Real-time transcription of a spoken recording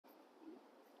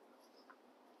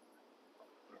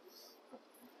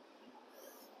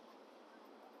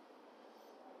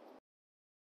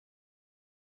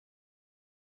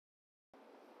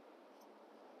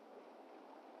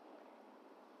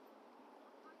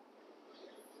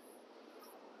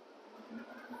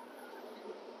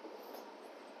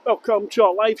Welcome to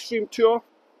our live stream tour,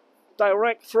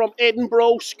 direct from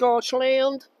Edinburgh,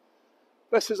 Scotland.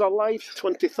 This is our live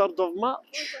 23rd of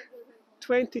March,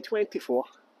 2024.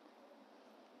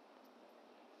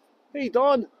 Hey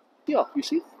Don, here, you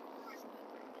see?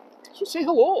 So say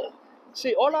hello.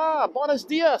 Say hola, buenos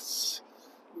dias,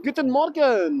 guten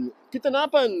morgen, guten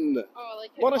abend,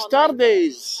 buenas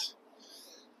tardes.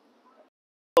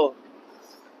 Oh,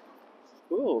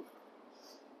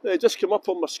 it just came up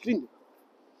on my screen.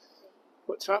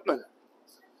 What's happening?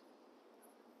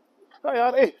 Hi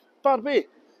Artie, Barbie.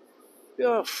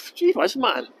 Yeah, gee whiz,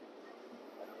 man.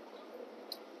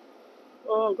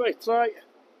 Oh, I'm going to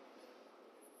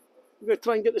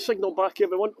try and get the signal back,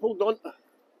 everyone. Hold on.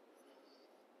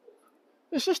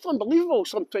 It's just unbelievable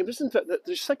sometimes, isn't it? That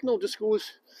the signal just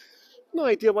goes. No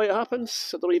idea why it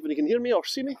happens. I don't even know if you can hear me or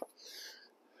see me.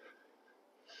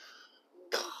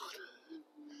 God.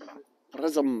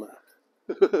 Prism.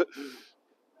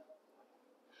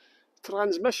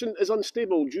 Transmission is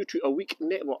unstable due to a weak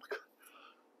network.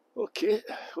 Okay,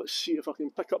 let's see if I can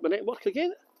pick up the network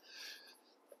again.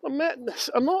 I'm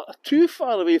not too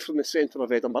far away from the centre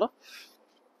of Edinburgh.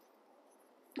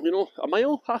 You know, a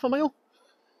mile, half a mile,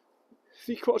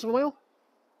 3/4 of a mile.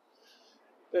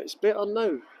 It's better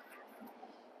now.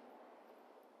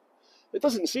 It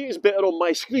doesn't say it's better on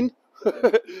my screen.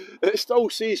 It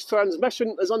still says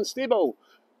transmission is unstable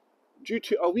due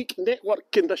to a weak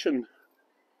network connection.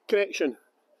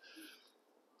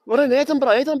 We're in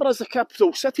Edinburgh. Edinburgh is the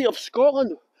capital city of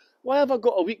Scotland. Why have I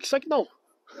got a weak signal?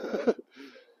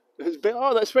 It's better.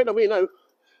 Oh, that's went away now.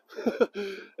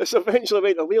 It's eventually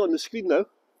went away on the screen now.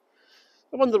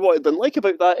 I wonder what it didn't like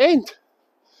about that end.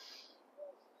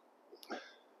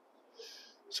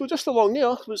 So just along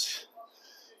there was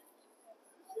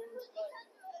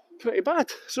pretty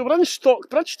bad. So we're in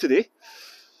Stockbridge today.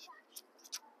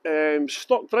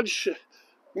 Stockbridge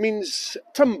means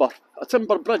timber, a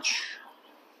timber bridge.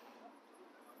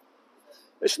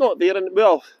 It's not there, and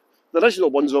well, the original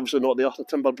one's obviously not there, the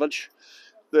timber bridge.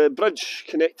 The bridge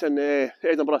connecting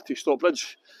Edinburgh to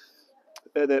Stockbridge,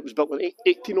 it was built in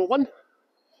 1801.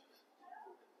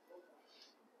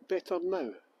 Better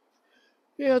now.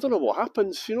 Yeah, I don't know what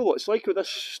happens. You know what it's like with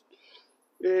this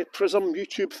Prism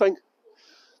YouTube thing.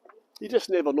 You just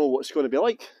never know what it's going to be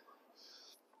like.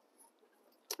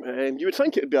 You would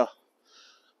think it would be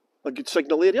a good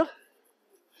signal area.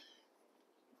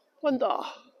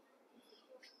 Linda,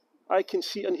 I can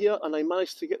see in here and I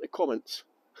managed to get the comments.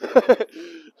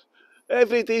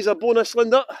 Every day's a bonus,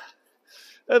 Linda.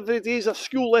 Every day's a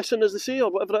school lesson, as they say,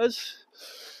 or whatever it is.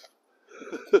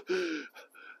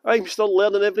 I'm still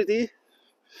learning every day.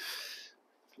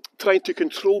 Trying to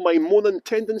control my moaning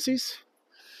tendencies.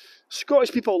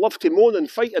 Scottish people love to moan and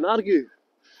fight and argue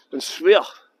and swear.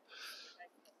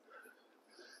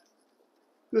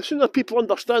 The sooner people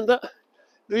understand that,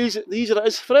 the easier it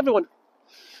is for everyone.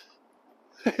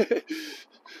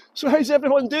 So how's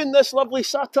everyone doing this lovely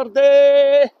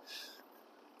Saturday?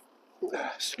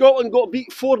 Scotland got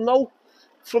beat 4-0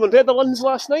 from the Netherlands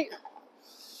last night.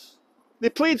 They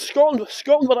played Scotland.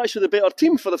 Scotland were actually the better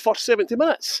team for the first 70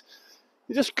 minutes.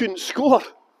 They just couldn't score.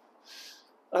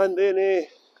 And then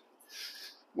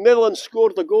Netherlands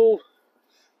scored a goal.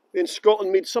 Then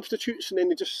Scotland made substitutes and then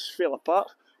they just fell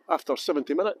apart after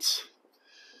 70 minutes.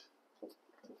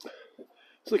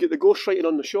 Let's look at the ghostwriting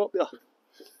on the shop there.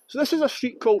 So this is a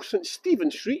street called St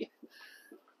Stephen's Street.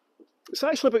 It's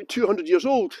actually about 200 years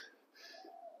old.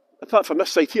 Apart from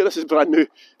this side here, this is brand new.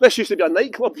 This used to be a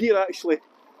nightclub here actually.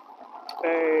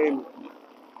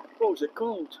 What was it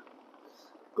called?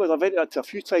 God, I've been to it a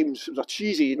few times. It was a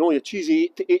cheesy, you know, your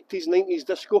cheesy 80s, 90s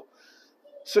disco.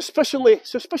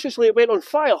 Suspiciously it went on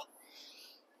fire.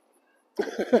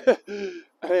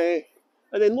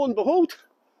 And then lo and behold,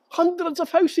 hundreds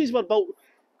of houses were built,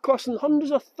 costing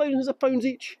hundreds of thousands of pounds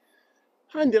each.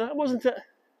 Handy that, wasn't it?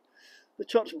 The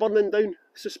church burning down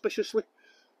suspiciously.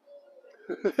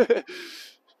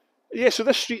 Yeah, so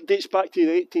this street dates back to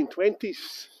the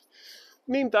 1820s.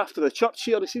 Named after the church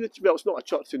here. You see, well, it's not a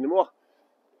church anymore.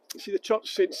 You see the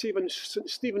church, St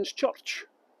Stephen's Church.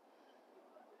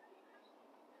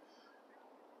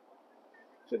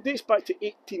 So it dates back to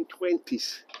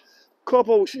 1820s.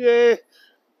 Cobbles, yeah.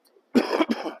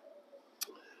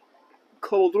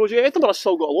 Cobbled roads, yeah. Edinburgh's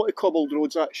still got a lot of cobbled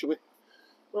roads actually.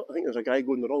 Oh, I think there's a guy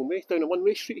going the wrong way down a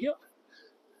one-way street here.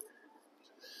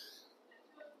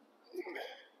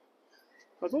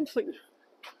 I don't think.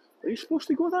 Are you supposed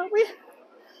to go that way?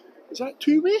 Is that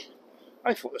two-way?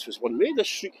 I thought this was one-way, this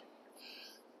street.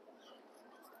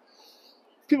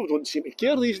 People don't seem to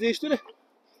care these days, do they?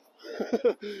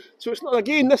 So it's not,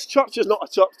 again, this church is not a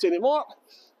church anymore.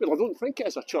 Well, I don't think it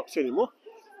is a church anymore.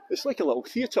 It's like a little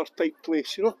theatre type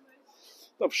place, you know.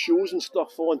 They have shows and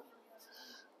stuff on.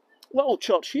 Little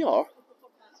church here,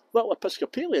 little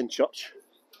Episcopalian church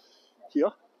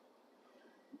here.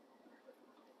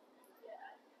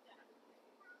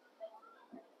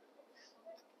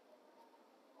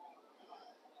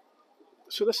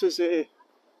 So this is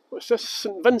what's this?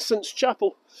 St Vincent's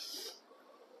Chapel.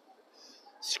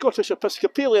 Scottish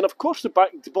Episcopalian, of course, they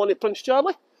backed Bonnie Prince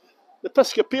Charlie. The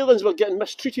Episcopalians were getting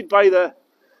mistreated by the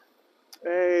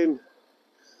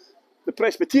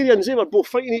Presbyterians. They were both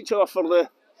fighting each other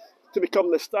to become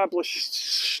the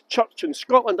established church in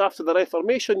Scotland after the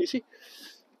Reformation, you see.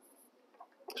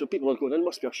 So people are going in,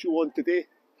 must be a show on today.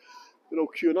 They're all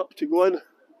queuing up to go in.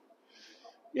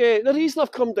 Yeah, the reason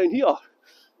I've come down here,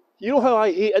 you know how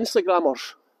I hate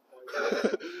Instagrammers.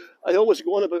 I always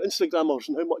go on about Instagrammers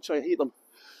and how much I hate them,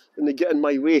 and they get in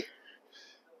my way.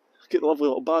 Look at the lovely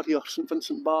little bar here, St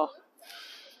Vincent Bar.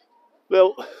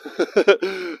 Well,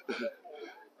 the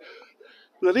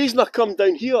reason I come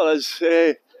down here is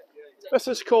this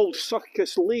is called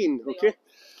Circus Lane, okay?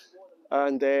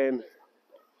 And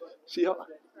see here,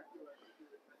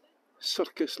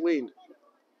 Circus Lane.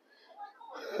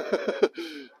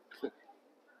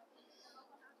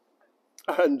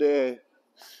 And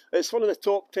it's one of the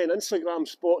top 10 Instagram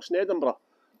spots in Edinburgh.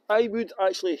 I would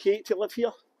actually hate to live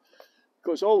here,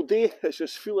 because all day it's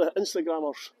just full of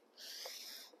Instagrammers.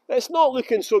 It's not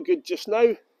looking so good just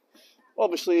now.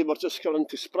 Obviously we're just coming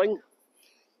into spring,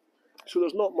 so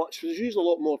there's not much. There's usually a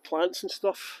lot more plants and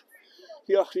stuff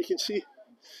here, you can see.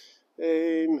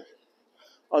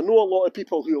 I know a lot of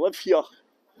people who live here,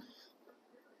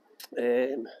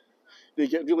 they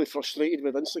get really frustrated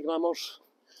with Instagrammers.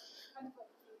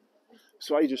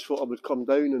 So I just thought I would come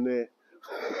down and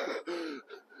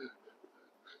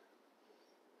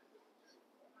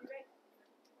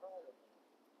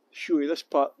show you this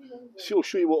part. So I'll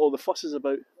show you what all the fuss is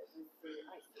about.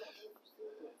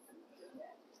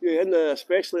 Yeah, and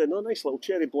especially a nice little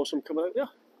cherry blossom coming out there.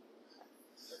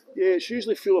 Yeah, it's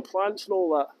usually full of plants and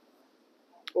all that.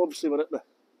 Obviously, we're at the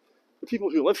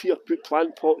people who live here put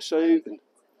plant pots out. And,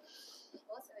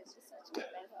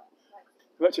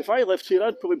 which if I lived here,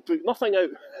 I'd probably put nothing out.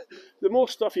 The more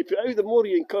stuff you put out, the more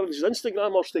you encourage the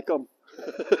Instagrammers to come.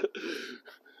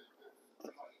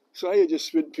 So I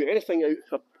just wouldn't put anything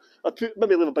out. I'd put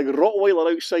maybe leave a big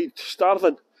Rottweiler outside,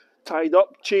 starving, tied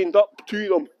up, chained up to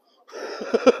them.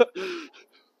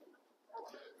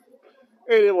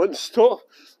 Anyone stop?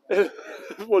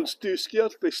 Everyone's too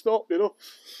scared to stop, you know.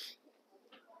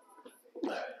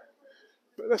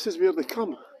 But this is where they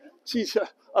come. See,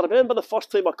 I remember the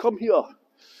first time I come here,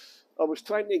 I was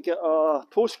trying to get a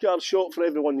postcard shot for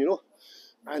everyone, you know,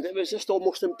 and it was just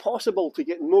almost impossible to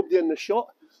get nobody in the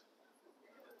shot.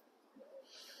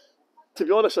 To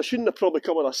be honest, I shouldn't have probably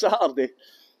come on a Saturday,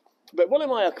 but one of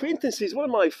my acquaintances, one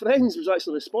of my friends was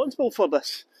actually responsible for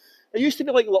this. It used to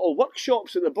be like little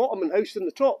workshops at the bottom and house in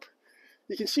the top.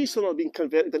 You can see some are being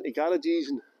converted into garages,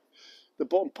 and the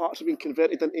bottom parts have been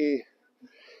converted into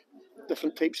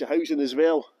different types of housing as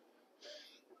well.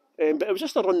 But it was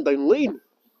just a rundown lane.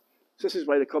 So this is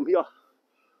why they come here,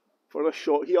 for this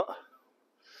shot here.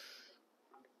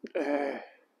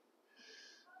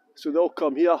 So they'll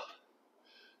come here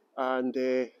and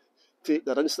take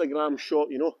their Instagram shot,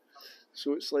 you know.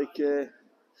 So it's like, it's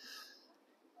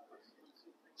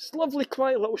a lovely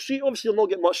quiet little street. Obviously you'll not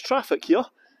get much traffic here.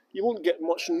 You won't get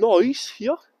much noise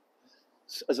here.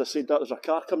 As I said that, there's a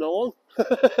car coming along.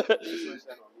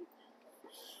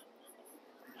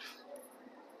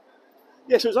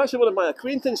 Yes, it was actually one of my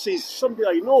acquaintances, somebody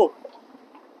I know.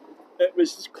 It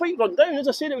was quite run down, as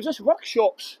I said, it was just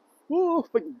workshops. Oh,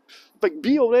 big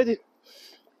B already.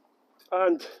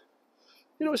 And,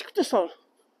 you know, it's just a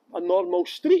normal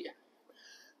street.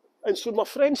 And so my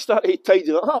friend started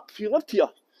tidying it up. He lived here.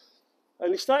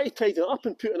 And he started tidying it up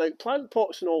and putting out plant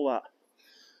pots and all that.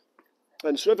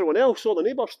 And so everyone else, all the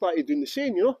neighbours started doing the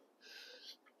same, you know.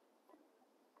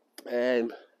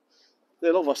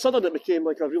 Then all of a sudden it became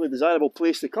like a really desirable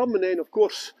place to come, and then of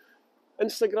course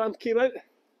Instagram came out.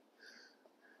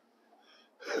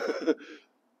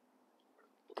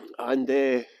 And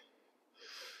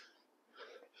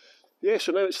yeah,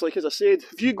 so now it's like, as I said,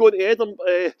 if you go to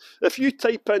Edinburgh, if you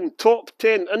type in top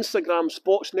 10 Instagram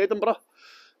spots in Edinburgh,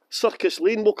 Circus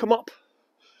Lane will come up.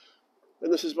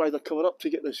 And this is why they're coming up to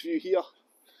get this view here.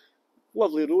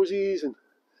 Lovely roses and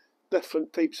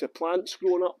different types of plants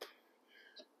growing up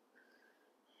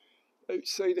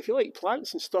outside. If you like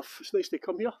plants and stuff, it's nice to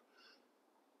come here.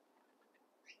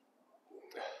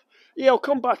 Yeah, I'll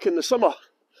come back in the summer.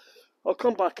 I'll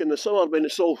come back in the summer when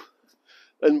it's all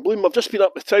in bloom. I've just been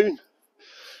up the town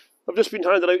I've just been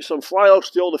handing out some flyers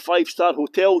to all the 5-star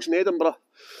hotels in Edinburgh.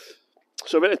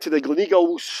 So I went into the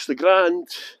Gleneagles, the Grand.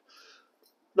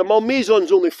 The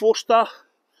Malmaison's only 4-star.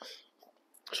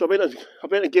 So I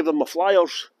went and gave them my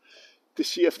flyers to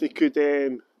see if they could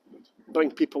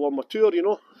bring people on my tour, you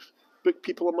know, book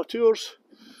people on my tours.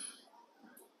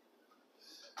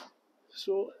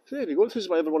 So there you go, this is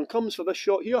why everyone comes for this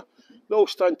shot here. They all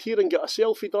stand here and get a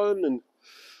selfie done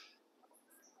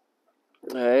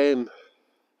and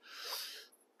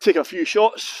take a few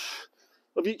shots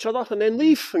of each other and then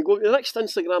leave and go to the next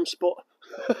Instagram spot.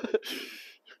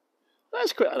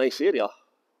 That's quite a nice area.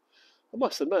 I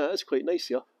must admit, it's quite nice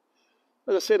here.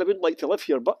 As I said, I wouldn't like to live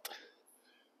here, but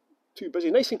too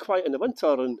busy. Nice and quiet in the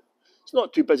winter, and it's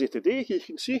not too busy today, you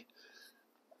can see.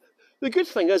 The good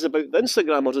thing is about the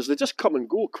Instagrammers is they just come and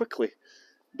go quickly.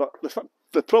 But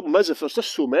the problem is, if there's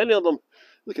just so many of them,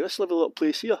 look at this lovely little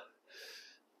place here.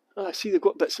 I see they've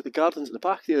got bits of the gardens at the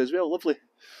back there as well, lovely.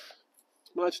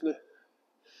 Imagine it.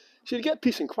 So you get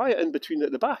peace and quiet in between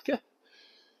at the back, eh?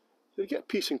 You get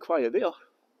peace and quiet there.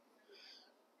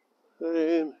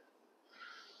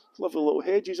 Lovely little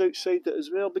hedges outside it as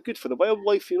well. Be good for the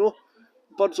wildlife, you know.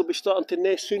 Birds will be starting to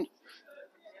nest soon.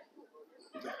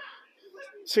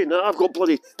 Saying that, I've got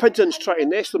bloody pigeons trying to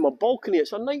nest on my balcony.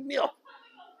 It's a nightmare.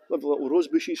 Lovely little rose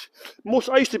bushes.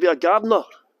 I used to be a gardener,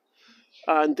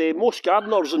 and most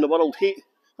gardeners in the world hate.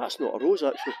 That's not a rose,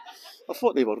 actually. I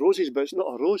thought they were roses, but it's not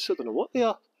a rose. I don't know what they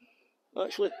are,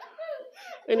 actually.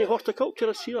 Any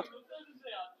horticulturists here?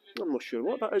 I'm not sure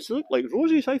what that is. They look like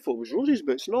roses. I thought it was roses,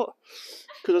 but it's not.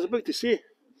 Because I was about to say,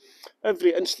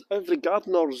 every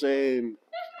gardener's,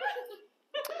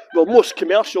 well, most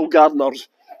commercial gardeners,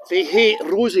 they hate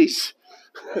roses.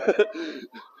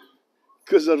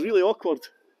 Because they're really awkward.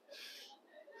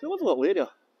 It's a lovely little area.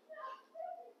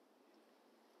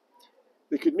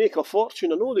 They could make a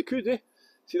fortune. I know they could, eh?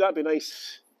 See, that'd be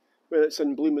nice when it's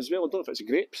in bloom as well. I don't know if it's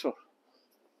grapes or...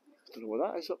 I don't know what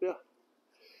that is up there.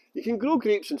 You can grow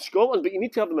grapes in Scotland, but you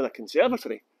need to have them in a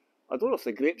conservatory. I don't know if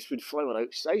the grapes would flower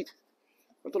outside.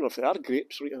 I don't know if they are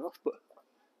grapes right enough, but...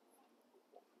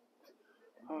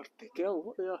 hard to tell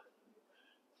what they are.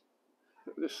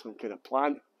 This is some kind of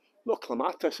plant. Not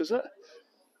clematis, is it?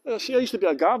 See, I used to be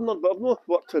a gardener, but I've not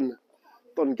worked in...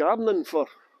 done gardening for...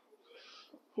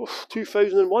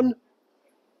 2001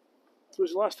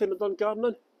 was the last time I'd done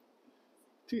gardening.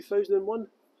 2001.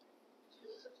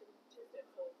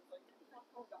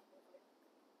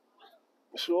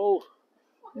 So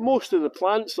most of the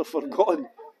plants I've forgotten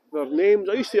their names.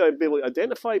 I used to be able to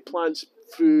identify plants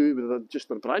through just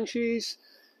their branches,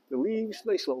 the leaves.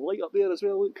 Nice little light up there as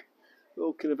well, look.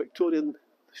 Little kind of Victorian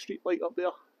street light up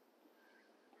there.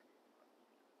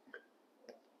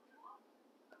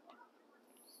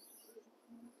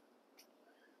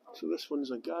 So this one's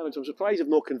a garage. I'm surprised I've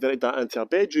not converted that into a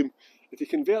bedroom. If you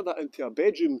convert that into a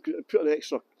bedroom, put an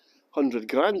extra 100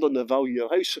 grand on the value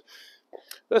of your house.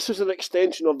 This is an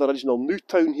extension of the original New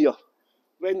Town here.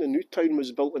 When the New Town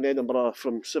was built in Edinburgh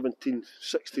from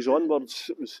 1760s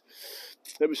onwards,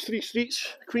 it was 3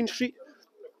 streets: Queen Street,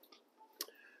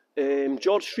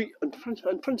 George Street,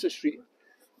 and Princess Street.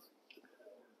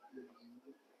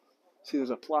 See,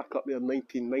 there's a plaque up there,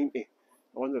 1990.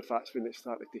 I wonder if that's when it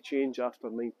started to change after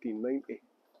 1990.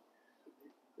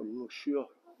 I'm not sure.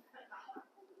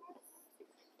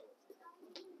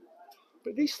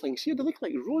 But these things here, they look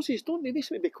like roses, don't they? They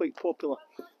seem to be quite popular.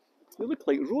 They look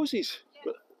like roses.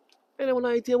 But anyone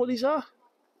idea what these are?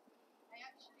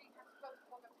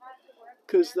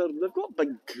 Because they've got big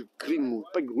green,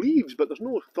 big leaves, but there's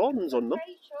no thorns on them.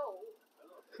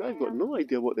 So I've got no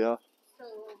idea what they are.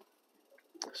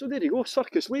 So there you go,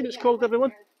 Circus Lane it's called,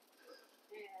 everyone.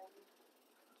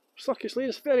 Circus Lane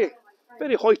is very,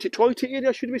 very hoity-toity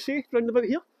area, should we say, round about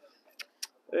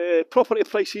here. Property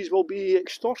prices will be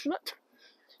extortionate.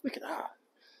 Look at that.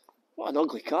 What an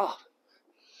ugly car.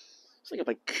 It's like a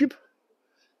big cube.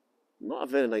 Not a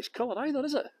very nice colour either,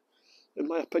 is it? In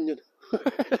my opinion.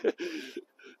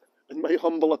 In my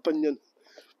humble opinion.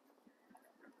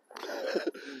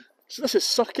 So this is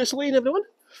Circus Lane, everyone.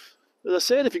 As I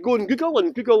said, if you go on Google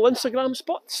and Google Instagram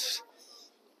spots,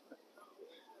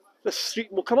 this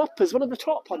street will come up as one of the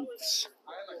top ones.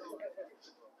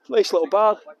 Nice little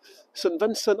bar, St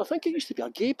Vincent. I think it used to be a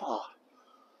gay bar.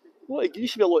 There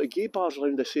used to be a lot of gay bars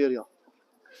around this area.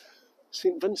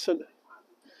 St Vincent.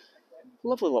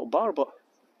 Lovely little bar, but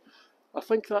I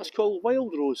think that's called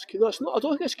Wild Rose. No, it's not. I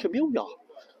don't think it's Camellia.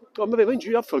 Oh, maybe mind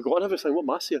you, I've forgotten everything. What am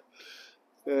I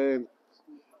saying?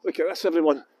 Look at this,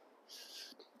 everyone.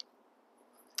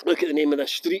 Look at the name of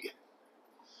this street.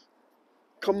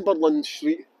 Cumberland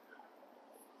Street.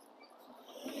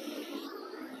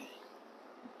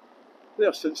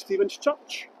 There's St Stephen's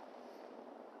Church.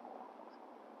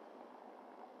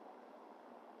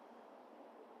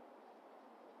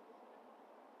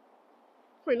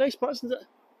 Quite nice, but isn't it?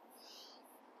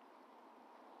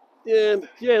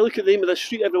 Yeah, look at the name of this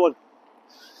street, everyone.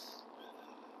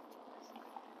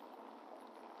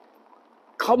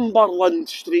 Cumberland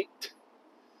Street.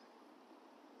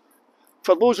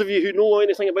 For those of you who know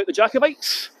anything about the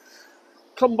Jacobites,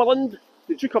 Cumberland,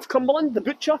 the Duke of Cumberland, the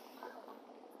butcher,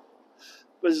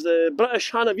 was the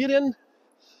British Hanoverian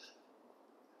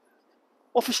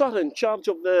officer in charge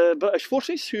of the British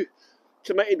forces who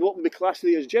committed what would be classed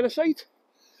as genocide.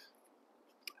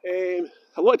 A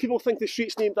lot of people think the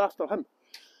street's named after him.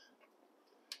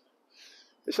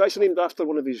 It's actually named after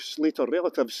one of his later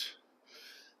relatives.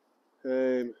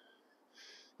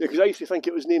 Because I used to think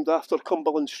it was named after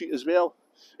Cumberland Street as well,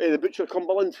 the Butcher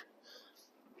Cumberland.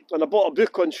 And I bought a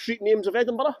book on street names of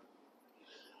Edinburgh.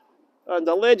 And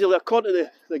allegedly, according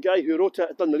to the guy who wrote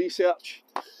it, done the research,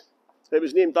 it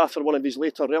was named after one of his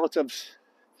later relatives.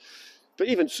 But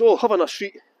even so, having a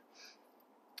street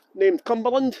named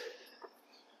Cumberland.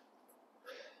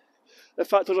 In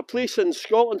fact, there's a place in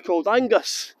Scotland called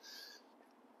Angus.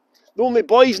 The only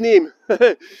boy's name.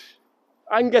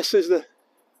 Angus is the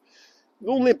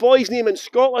only boy's name in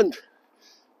Scotland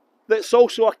that's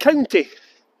also a county.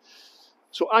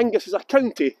 So Angus is a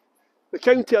county. The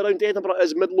county around Edinburgh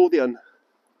is Midlothian.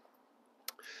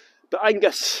 But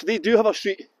Angus, they do have a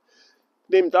street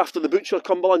named after the Butcher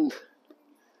Cumberland.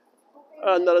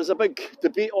 And there is a big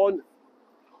debate on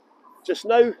just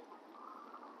now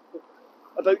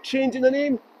about changing the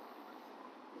name.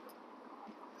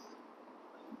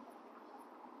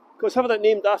 Because having it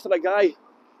named after a guy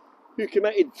who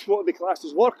committed what would be classed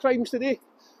as war crimes today,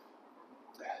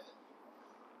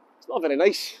 it's not very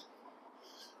nice.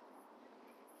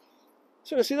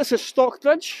 So you see, this is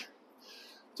Stockbridge,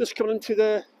 just coming into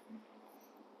the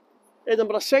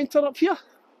Edinburgh Centre up here.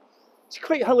 It's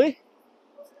quite hilly.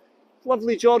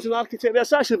 Lovely Georgian architecture.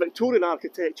 It's actually Victorian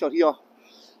architecture here,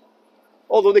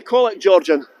 although they call it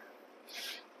Georgian,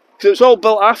 because it was all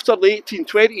built after the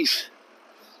 1820s.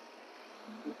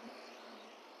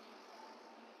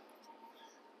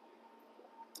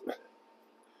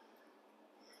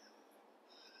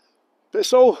 But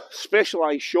it's all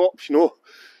specialised shops, you know.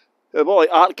 They're all like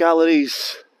art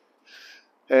galleries,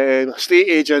 estate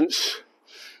agents,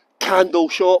 candle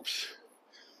shops,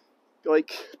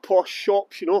 like posh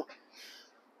shops, you know,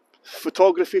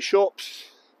 photography shops,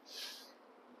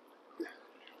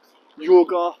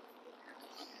 yoga.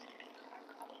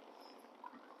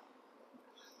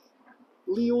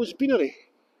 Leo's Beanery.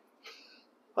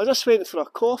 I just went for a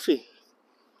coffee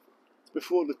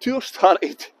before the tour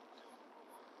started.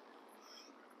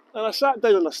 And I sat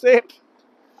down on a step,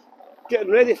 getting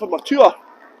ready for my tour.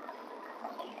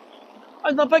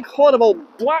 And a big horrible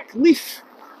black leaf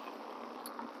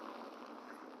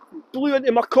blew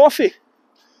into my coffee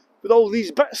with all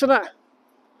these bits in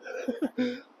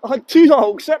it. I had 2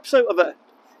 little sips out of it.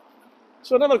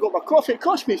 So I never got my coffee. It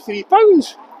cost me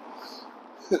 £3.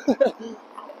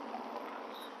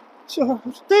 So I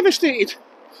was devastated.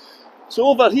 So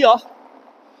over here,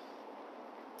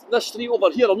 this street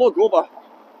over here, I'll not go over.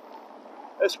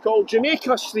 It's called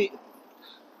Jamaica Street.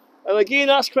 And again,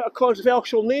 that's quite a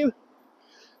controversial name.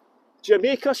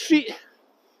 Jamaica Street.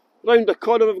 Round the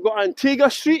corner we've got Antigua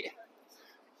Street.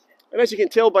 And as you can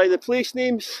tell by the place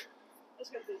names,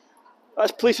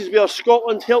 that's places where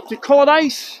Scotland helped to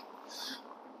colonise.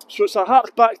 So it's a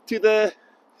hark back to the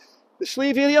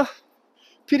slave area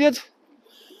period.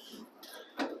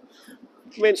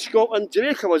 When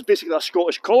Jamaica was basically a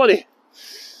Scottish colony.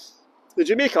 The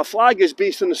Jamaica flag is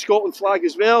based on the Scotland flag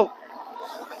as well.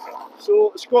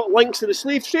 So it's got links to the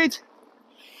slave trade.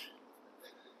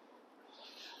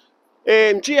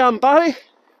 J.M. Barrie,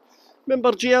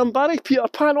 remember J.M. Barrie, Peter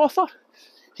Pan author?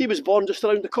 He was born just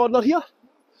around the corner here.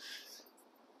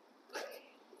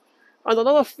 And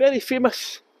another very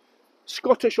famous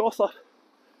Scottish author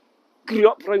grew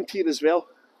up around here as well.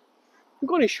 I'm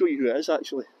going to show you who it is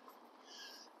actually.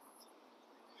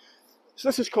 So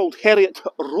this is called Heriot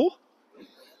Row.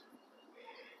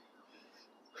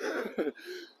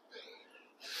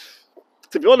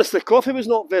 To be honest, the coffee was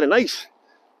not very nice.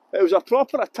 It was a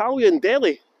proper Italian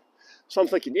deli. So I'm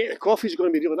thinking, yeah, the coffee's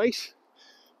going to be really nice.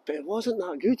 But it wasn't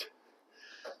that good.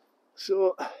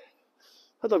 So,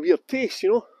 had a weird taste,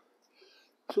 you know.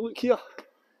 So look here.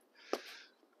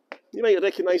 You might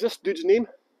recognise this dude's name.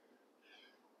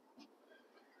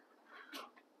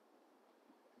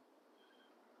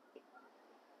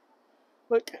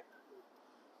 Look.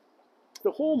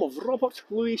 The home of Robert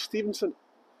Louis Stevenson.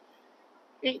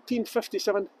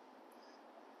 1857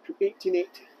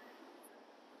 1880.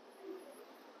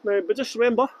 Now, but just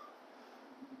remember,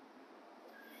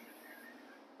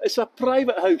 it's a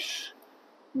private house,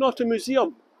 not a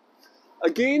museum.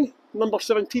 Again, number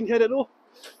 17 Herod Row,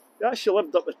 they actually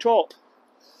lived up the top.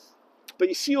 But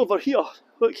you see over here,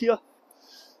 look here,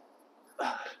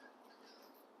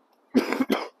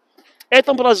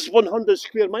 Edinburgh's 100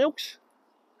 square miles.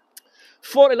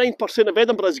 49% of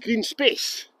Edinburgh's green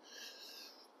space.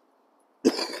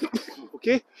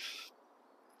 Okay?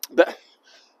 But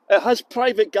it has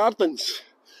private gardens.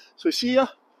 So you see here,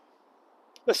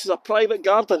 this is a private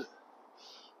garden.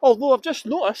 Although I've just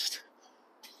noticed,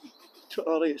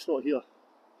 alright, it's not here.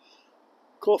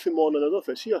 Coffee Morning, I don't know if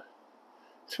it's here.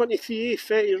 23A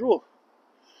Fetty Row.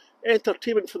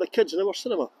 Entertainment for the kids in our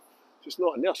cinema. It's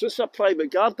not in there, so this is a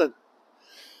private garden.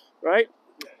 Right?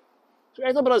 So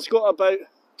Edinburgh's got about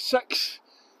 6,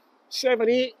 7,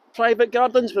 8 private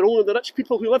gardens where only the rich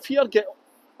people who live here get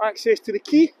access to the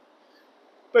key.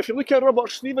 But if you look at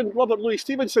Robert Louis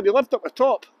Stevenson, he lived up the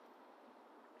top.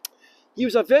 He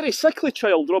was a very sickly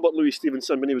child, Robert Louis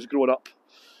Stevenson, when he was growing up.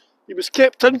 He was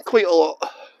kept in quite a lot.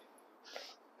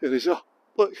 There he's there.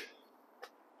 Look.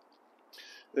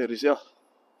 There he's there.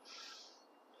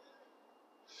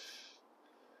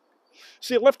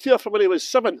 So he lived here from when he was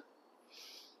 7.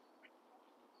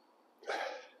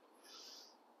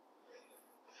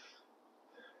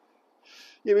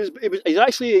 He's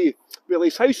actually, well,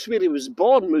 his house where he was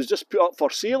born was just put up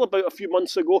for sale about a few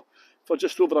months ago for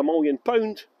just over £1 million.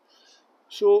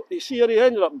 So you see here, he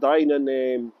ended up dying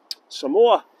in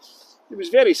Samoa. He was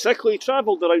very sickly, he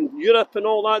travelled around Europe and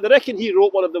all that. They reckon he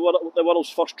wrote one of the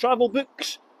world's first travel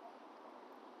books.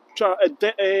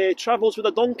 Travels with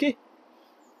a Donkey,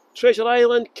 Treasure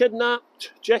Island,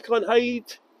 Kidnapped, Jekyll and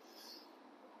Hyde.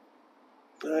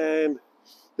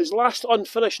 His last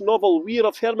unfinished novel, Weir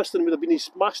of Hermiston, would have been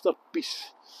his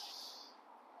masterpiece.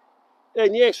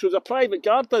 And yes, so the private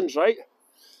gardens, right?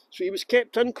 So he was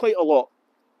kept in quite a lot.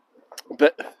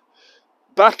 But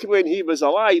back when he was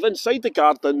alive, inside the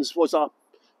gardens was a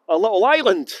little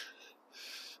island.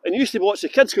 And he used to watch the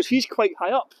kids because he's quite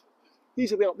high up.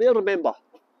 He's way up there, remember?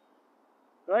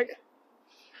 Right?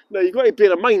 Now you've got to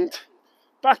bear in mind,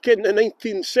 back in the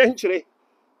 19th century,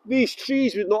 these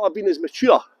trees would not have been as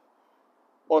mature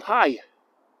or high.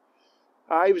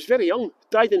 He was very young,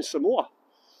 died in Samoa.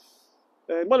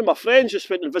 One of my friends just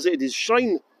went and visited his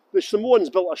shrine. The Samoans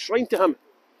built a shrine to him.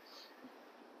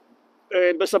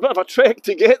 But it's a bit of a trek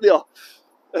to get there.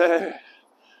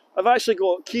 I've actually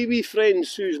got Kiwi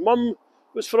friends whose mum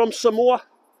was from Samoa.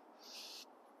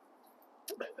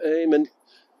 And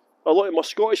a lot of my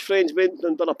Scottish friends went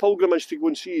and done a pilgrimage to go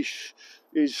and see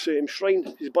his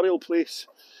shrine, his burial place.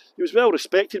 He was well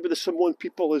respected by the Samoan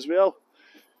people as well.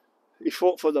 He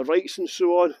fought for their rights and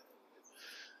so on.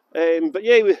 But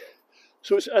yeah,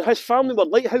 so his family were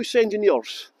lighthouse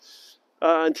engineers.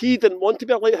 And he didn't want to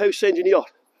be a lighthouse engineer,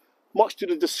 much to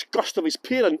the disgust of his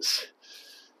parents.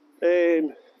 He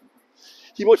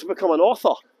wanted to become an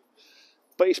author.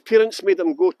 But his parents made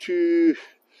him go to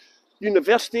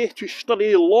university to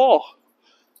study law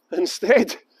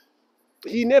instead.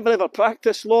 He never ever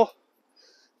practiced law.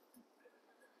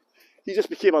 He just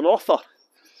became an author.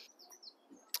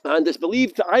 And it's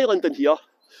believed the island in here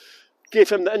gave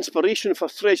him the inspiration for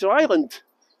Treasure Island.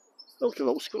 Oh, look at a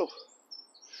little squirrel.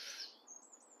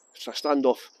 It's a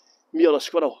standoff. Me or a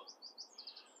squirrel.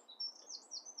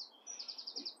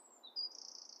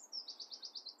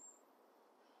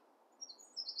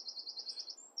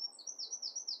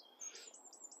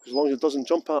 As long as it doesn't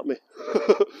jump at me.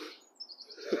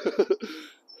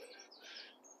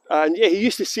 And yeah, he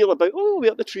used to sail about, oh, way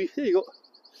up the tree, there you go.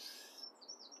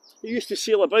 He used to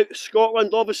sail about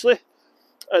Scotland, obviously,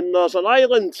 and there's an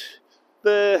island.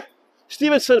 The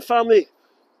Stevenson family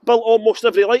built almost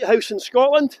every lighthouse in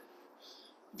Scotland.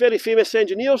 Very famous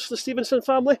engineers, the Stevenson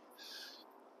family.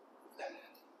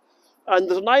 And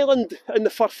there's an island in the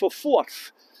Firth of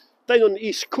Forth, down on the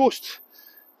east coast.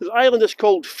 The island is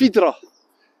called Phaedra.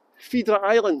 Phaedra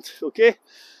Island, okay?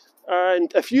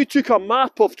 And if you took a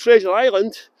map of Treasure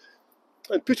Island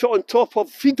and put it on top of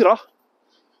Phaedra,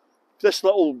 this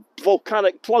little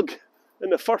volcanic plug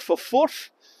in the Firth of Forth,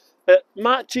 it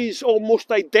matches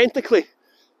almost identically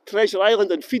Treasure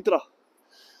Island and Phaedra.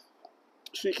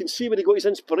 So you can see where he got his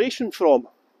inspiration from.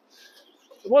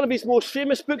 One of his most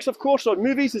famous books, of course, or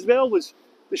movies as well, was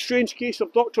The Strange Case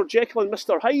of Dr. Jekyll and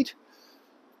Mr. Hyde.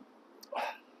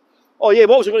 Oh yeah,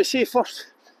 what was I going to say first?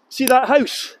 See that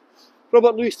house?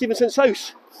 Robert Louis Stevenson's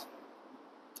house.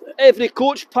 Every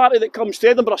coach party that comes to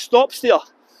Edinburgh stops there.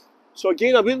 So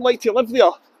again, I wouldn't like to live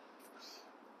there.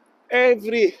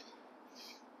 Every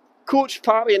coach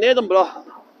party in Edinburgh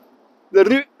The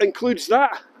route includes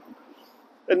that,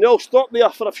 and they'll stop there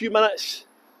for a few minutes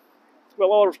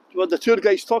while the tour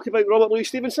guide's talking about Robert Louis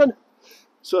Stevenson.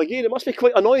 So again, it must be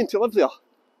quite annoying to live there.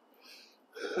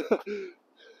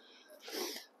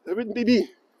 It wouldn't be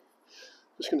me.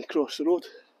 Just going to cross the road.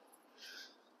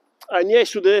 And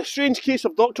yes, so the strange case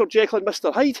of Dr. Jekyll and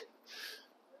Mr. Hyde.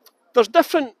 There's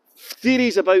different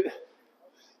theories about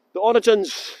the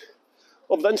origins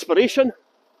of the inspiration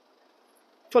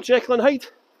for Jekyll and Hyde.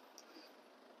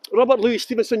 Robert Louis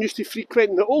Stevenson used to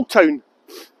frequent the Old Town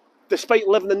despite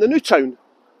living in the New Town.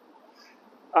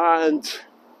 And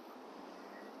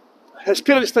his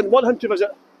parents didn't want him to visit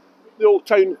the Old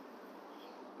Town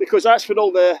because that's where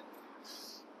all the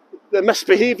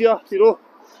misbehaviour, you know,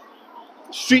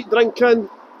 street drinking,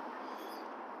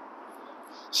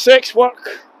 sex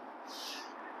work,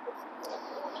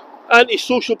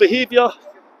 antisocial behaviour.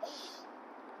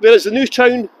 Whereas the New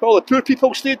Town, all the poor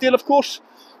people stayed there, of course.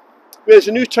 Whereas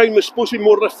the New Town was supposed to be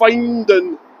more refined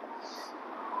and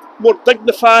more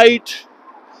dignified.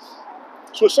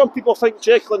 So some people think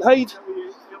Jekyll and Hyde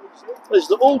is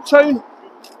the Old Town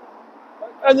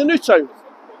and the New Town.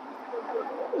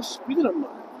 It's speeding up, man.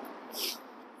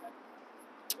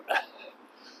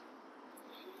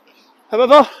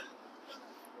 However,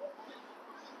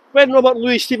 when Robert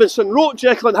Louis Stevenson wrote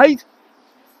Jekyll and Hyde,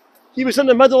 he was in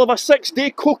the middle of a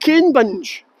 6-day cocaine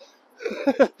binge.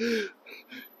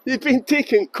 He'd been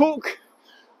taking coke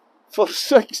for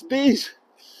 6 days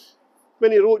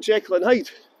when he wrote Jekyll and Hyde.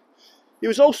 He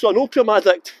was also an opium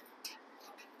addict,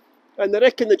 and they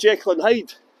reckon the Jekyll and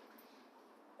Hyde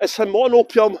is him on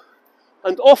opium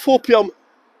and off opium.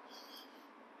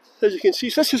 As you can see,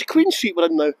 so this is Queen Street we're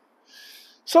in now.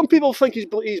 Some people think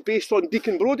he's based on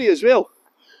Deacon Brodie as well,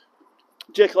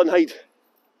 Jekyll and Hyde.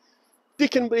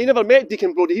 He never met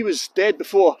Deacon Brodie, he was dead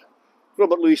before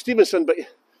Robert Louis Stevenson, but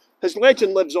his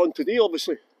legend lives on today,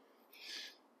 obviously.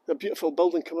 A beautiful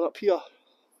building coming up here.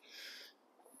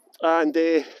 And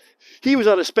he was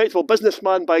a respectable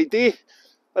businessman by day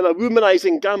and a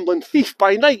womanising gambling thief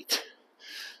by night.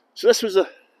 So this was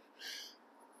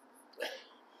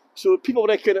so people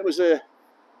reckon it was the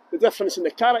difference in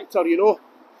the character, you know.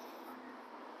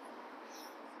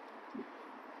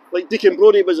 Like Deacon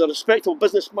Brodie was a respectable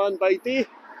businessman by day,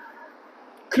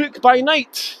 crook by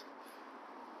night.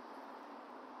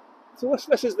 So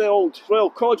this is the old Royal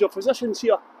College of Physicians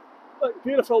here. Look,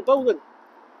 beautiful building.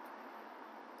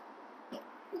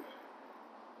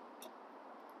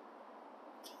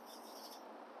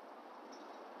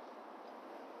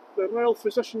 The Royal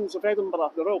Physicians of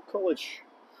Edinburgh, the Royal College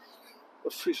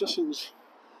of Physicians.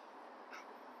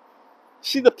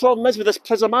 See, the problem is with this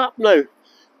Prism app now.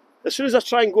 As soon as I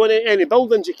try and go in any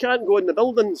buildings, you can't go in the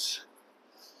buildings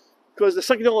because the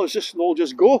signal is will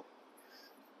just go.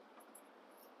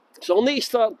 So I'll need to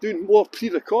start doing more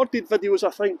pre-recorded videos, I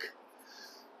think.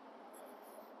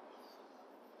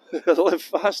 Live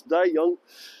fast, die young.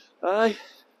 Aye.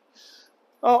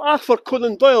 Oh, Arthur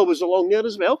Conan Doyle was along there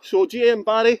as well. So J.M.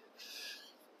 Barrie,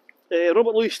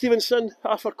 Robert Louis Stevenson,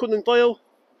 Arthur Conan Doyle.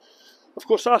 Of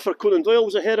course, Arthur Conan Doyle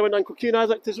was a heroin and cocaine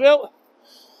addict as well.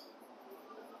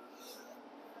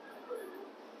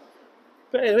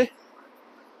 But anyway,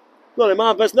 none of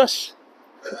my business.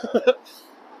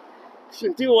 You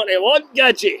can do what they want,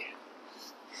 Gadget.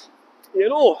 You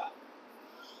know.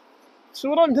 So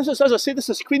we're on, this is, as I said, this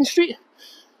is Queen Street.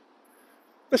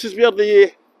 This is where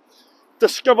they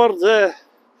discovered the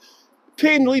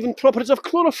pain-relieving properties of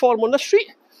chloroform on this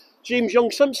street. James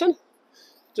Young Simpson,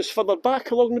 just further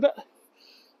back along the bit,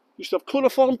 used to have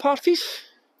chloroform parties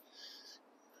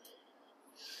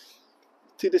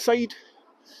to decide.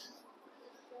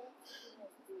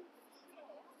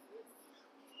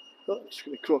 Oh, I'm just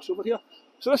going to cross over here.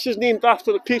 So this is named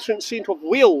after the patron saint of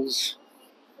Wales,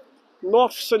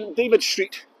 North St David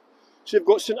Street. So you've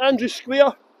got St Andrew's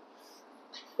Square.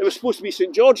 It was supposed to be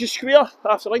St George's Square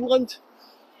after England,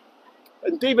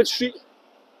 and David Street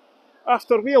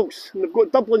after Wales. And they've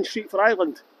got Dublin Street for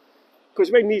Ireland,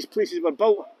 because when these places were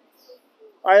built,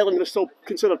 Ireland was still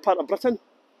considered part of Britain.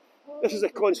 This is the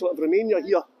consulate of Romania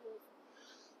here.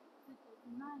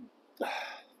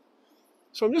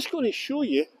 So I'm just going to show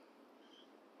you,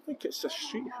 I think it's this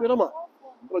street. Where am I?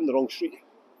 I'm on the wrong street.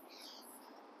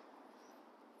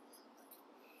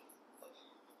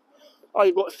 Oh,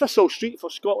 you've got Thistle Street for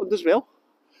Scotland as well.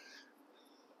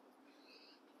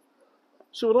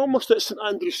 So we're almost at St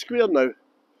Andrew's Square now.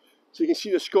 So you can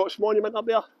see the Scots Monument up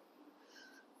there.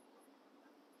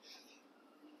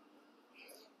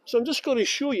 So I'm just going to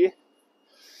show you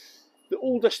the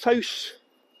oldest house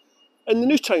in the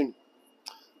New Town.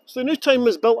 So the New Town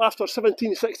was built after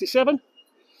 1767.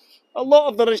 A lot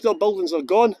of the original buildings are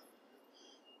gone.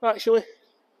 actually.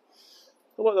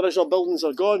 A lot of the original buildings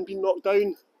are gone, been knocked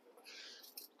down.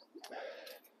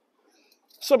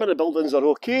 Some of the buildings are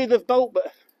okay, they've built,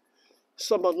 but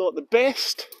some are not the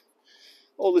best.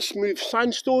 All the smooth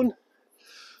sandstone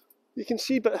you can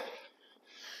see, but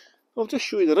I'll just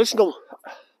show you the original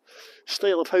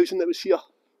style of housing that was here.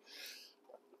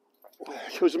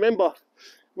 Because remember,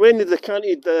 when they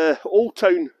decanted the Old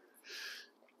Town,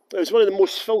 it was one of the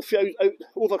most filthy,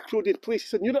 overcrowded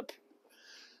places in Europe.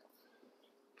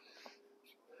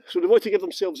 So they wanted to give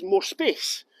themselves more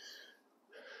space.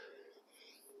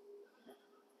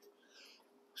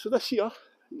 So this here,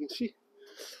 you can see,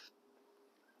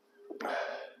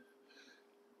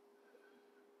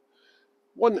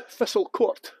 one Thistle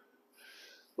Court.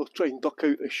 We'll try and duck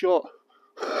out a shot.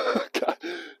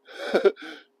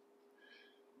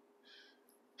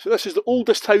 So this is the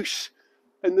oldest house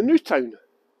in the new town.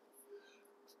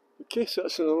 Okay, so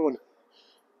that's another one.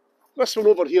 This one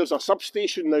over here is a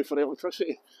substation now for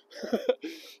electricity.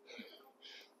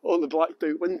 All the blacked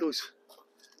out windows.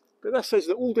 But this is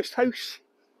the oldest house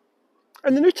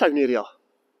in the new town area.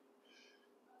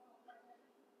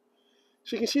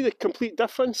 So you can see the complete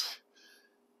difference,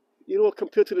 you know,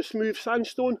 compared to the smooth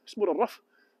sandstone. It's more a rough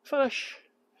finish.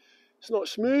 It's not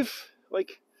smooth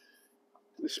like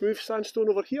the smooth sandstone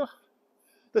over here.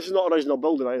 This is not original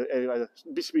building, it's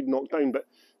basically been knocked down, but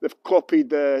they've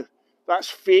copied that's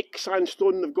fake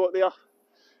sandstone they've got there.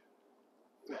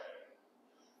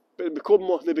 But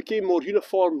they became more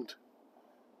uniformed.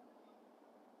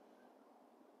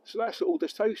 So that's the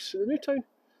oldest house in the new town.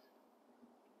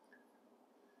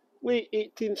 Late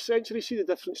 18th century, see the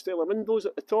different style of windows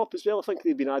at the top as well. I think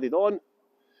they've been added on.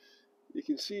 You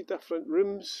can see different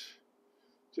rooms,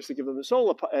 just to give them, it's all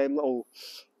little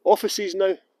offices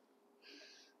now.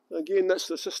 Again, that's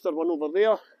the sister one over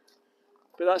there,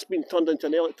 but that's been turned into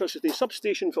an electricity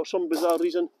substation for some bizarre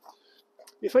reason.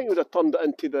 You think it would have turned it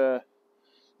into the,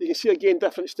 you can see again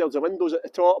different styles of windows at the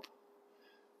top.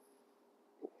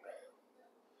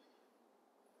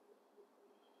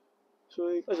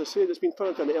 So as I said, it's been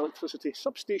turned into an electricity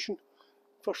substation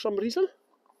for some reason.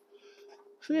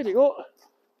 So there you go,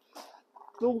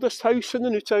 the oldest house in the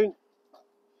new town.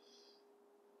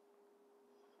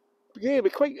 But yeah, it'll be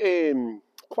quite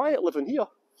quiet living here.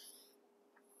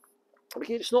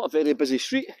 Again, it's not a very busy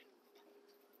street.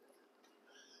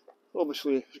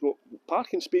 Obviously, it's got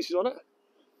parking spaces on it.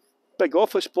 Big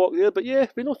office block there, but yeah,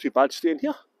 it'd be not too bad staying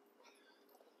here.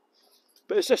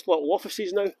 But it's just little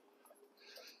offices now.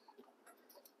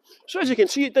 So as you can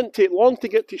see, it didn't take long to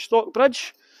get to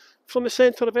Stockbridge from the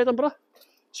centre of Edinburgh.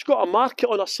 It's got a market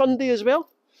on a Sunday as well.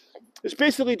 It's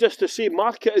basically just the same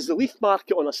market as the Leith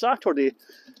market on a Saturday,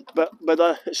 but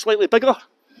it's slightly bigger.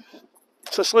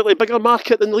 It's a slightly bigger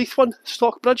market than the Leith one,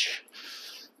 Stockbridge.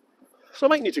 So I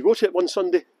might need to go to it one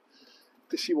Sunday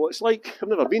to see what it's like. I've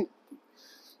never been.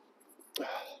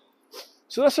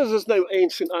 So this is now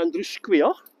St Andrew's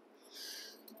Square.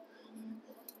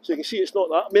 So you can see it's not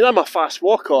that. I mean, I'm a fast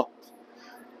walker.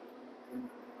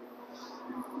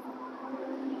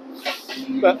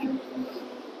 But,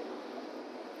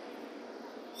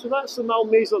 so that's the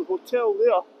Malmaison Hotel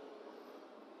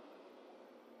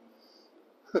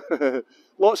there.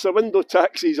 Lots of window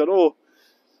taxis, I know.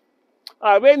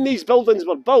 When these buildings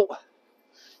were built,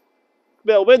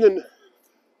 well,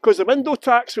 because the window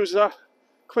tax was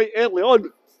quite early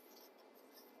on.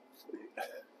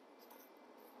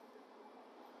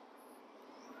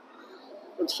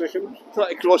 One second,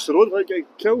 trying to cross the road without getting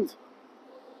killed.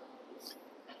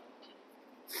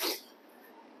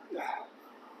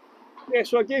 Yeah,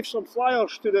 so I gave some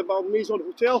flyers to the Malmaison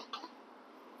Hotel.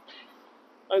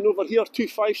 And over here, 2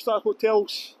 5-star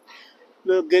hotels.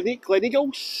 The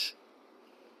Gleneagles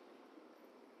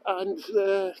and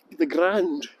the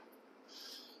Grand.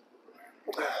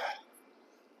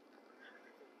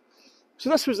 So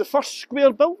this was the first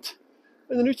square built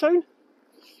in the new town.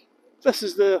 This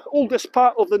is the oldest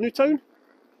part of the new town.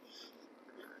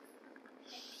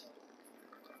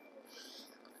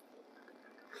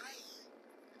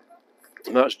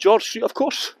 And that's George Street, of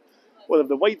course, one of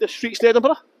the widest streets in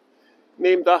Edinburgh,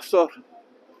 named after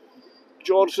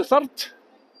George III,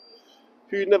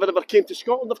 who never ever came to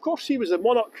Scotland. Of course, he was a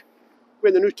monarch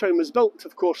when the new town was built,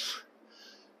 of course.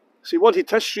 So he wanted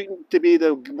his street to be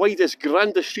the widest,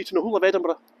 grandest street in the whole of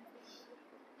Edinburgh.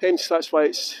 Hence, that's why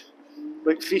it's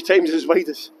like 3 times as wide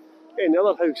as any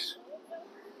other house.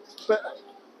 But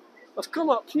I've come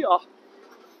up here.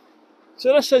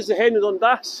 So this is the Hen of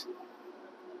Dundas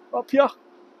up here.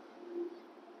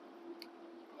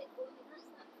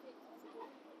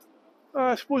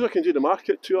 I suppose I can do the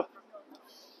market tour.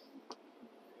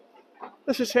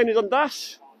 This is Hen of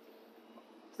Dundas.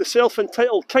 the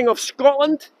self-entitled King of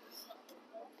Scotland,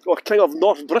 or King of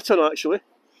North Britain actually.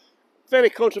 Very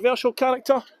controversial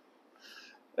character.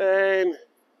 It's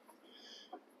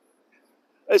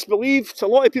believed, a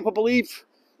lot of people believe,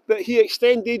 that he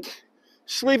extended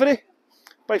slavery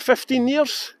by 15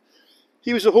 years.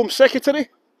 He was the Home Secretary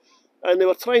and they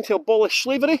were trying to abolish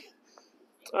slavery,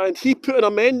 and he put an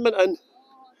amendment in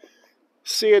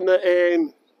saying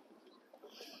that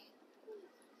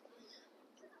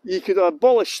you could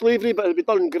abolish slavery but it would be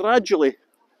done gradually,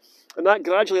 and that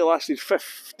gradually lasted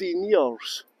 15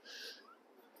 years.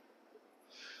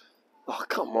 Oh,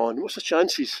 come on, what's the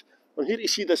chances? I'm here to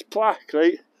see this plaque,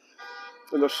 right?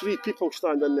 And there's 3 people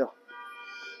standing there.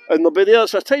 And they'll be there,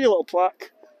 it's a tiny little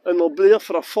plaque, and they'll be there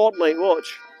for a fortnight,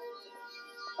 watch.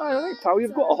 Aye, right, pal,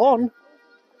 you've got a horn.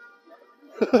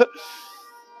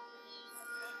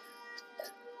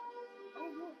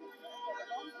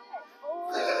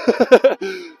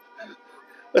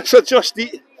 It's a Just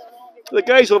Eat. The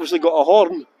guy's obviously got a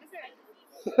horn.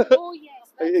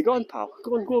 Hey, go on, pal,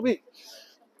 go on, go away.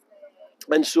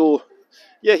 And so,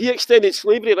 yeah, he extended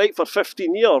slavery right for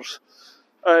 15 years.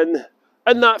 And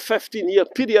in that 15-year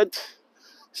period,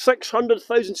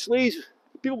 600,000 slaves,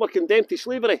 people were condemned to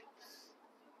slavery.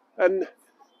 And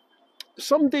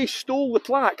somebody stole the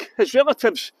plaque. His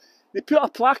relatives, they put a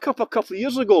plaque up a couple of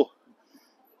years ago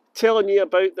telling you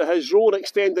about his role in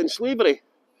extending slavery,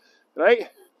 right?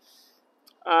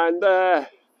 And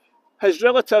his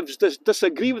relatives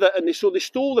disagree with it, and so they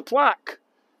stole the plaque.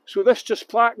 So this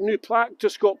new plaque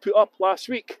just got put up last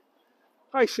week.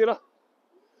 Hi, Sarah.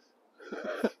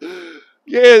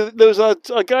 Yeah, there was a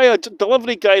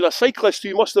delivery guy, a cyclist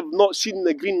who must have not seen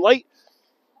the green light,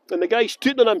 and the guy's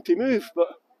tooting him to move,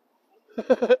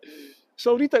 but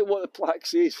so I'll read out what the plaque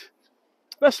says.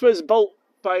 This was built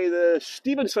by the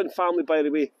Stevenson family, by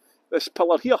the way. This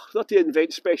pillar here, they had to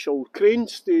invent special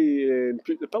cranes to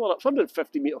put the pillar up. It's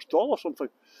 150 metres tall or something.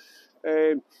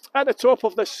 At the top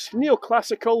of this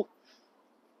neoclassical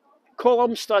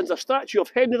column stands a statue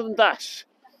of Henry Dundas.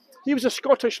 He was a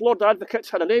Scottish Lord Advocate,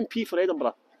 had an MP for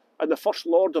Edinburgh, and the First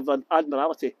Lord of the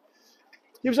Admiralty.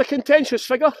 He was a contentious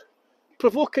figure,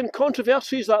 provoking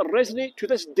controversies that resonate to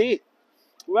this day.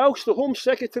 Whilst the Home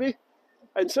Secretary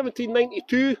in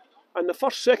 1792 and the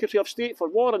First Secretary of State for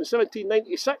War in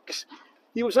 1796,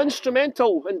 he was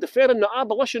instrumental in deferring the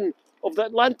abolition of the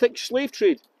Atlantic slave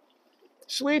trade.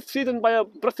 Slave trading by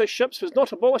British ships was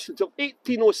not abolished until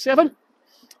 1807,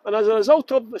 and as a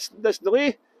result of this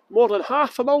delay, more than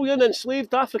 500,000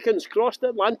 enslaved Africans crossed the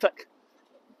Atlantic.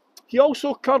 He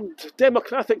also curbed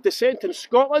democratic dissent in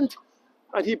Scotland,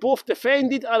 and he both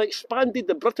defended and expanded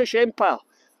the British Empire,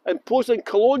 imposing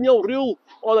colonial rule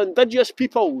on indigenous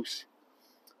peoples.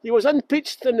 He was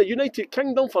impeached in the United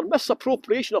Kingdom for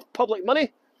misappropriation of public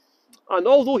money, and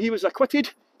although he was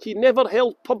acquitted, he never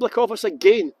held public office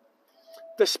again.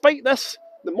 Despite this,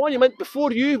 the monument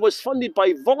before you was funded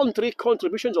by voluntary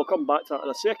contributions. I'll come back to that in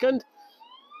a second.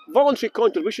 Voluntary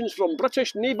contributions from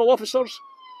British naval officers,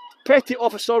 petty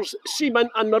officers, seamen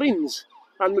and marines,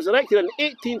 and was erected in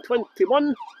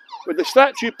 1821 with the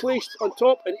statue placed on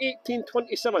top in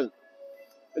 1827.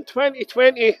 In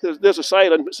 2020, there's a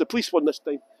siren, it's the police one this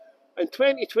time. In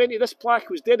 2020, this plaque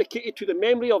was dedicated to the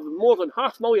memory of more than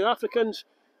 500,000 Africans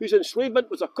whose enslavement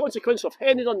was a consequence of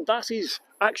Henry Dundas's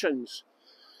actions.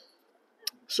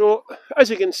 So, as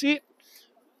you can see,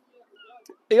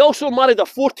 he also married a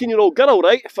 14-year-old girl,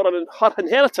 right, for her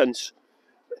inheritance.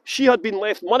 She had been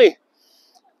left money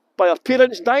by her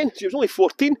parents dying. She was only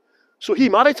 14, so he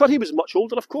married her. He was much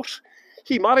older, of course.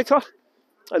 He married her,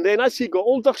 and then as he got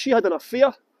older, she had an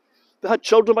affair. They had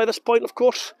children by this point, of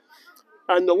course,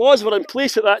 and the laws were in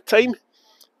place at that time.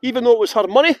 Even though it was her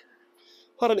money,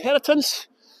 her inheritance,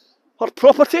 her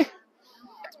property,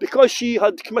 because she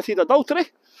had committed adultery,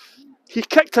 he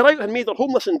kicked her out and made her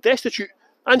homeless and destitute,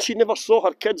 and she never saw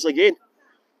her kids again.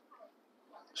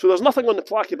 So there's nothing on the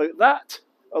plaque about that.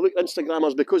 I look at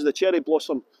Instagrammers because of the cherry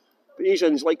blossom. The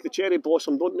Asians like the cherry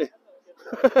blossom, don't they?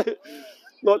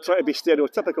 Not trying to be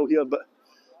stereotypical here, but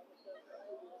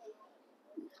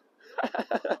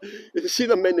you see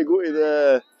them when they go to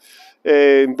the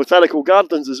botanical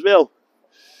gardens as well.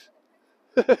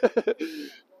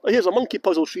 Here's a monkey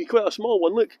puzzle tree, quite a small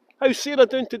one, look. How's Sarah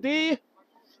doing today?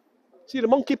 See the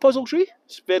monkey puzzle tree?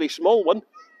 It's a very small one.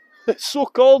 It's so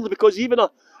called because it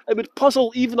would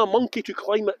puzzle even a monkey to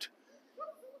climb it.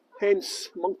 Hence,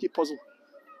 monkey puzzle.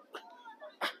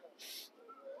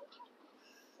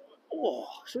 Oh,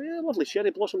 so yeah, lovely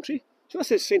cherry blossom tree. So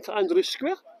this is St Andrew's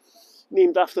Square,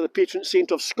 named after the patron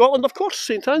saint of Scotland, of course,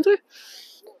 St Andrew.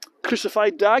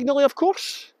 Crucified diagonally, of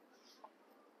course.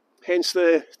 Hence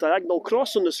the diagonal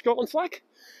cross on the Scotland flag.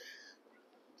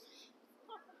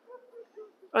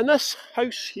 And this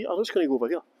house here, I'm just going to go over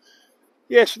here.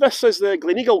 Yes, this is the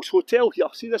Gleneagles Hotel here.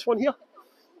 See this one here?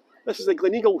 This is the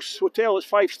Gleneagles Hotel, it's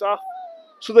 5-star.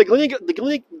 So the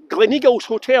Gleneagles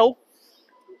Hotel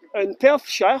in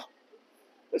Perthshire,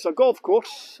 it's a golf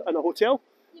course and a hotel,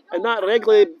 and that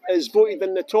regularly is voted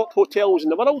in the top hotels in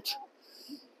the world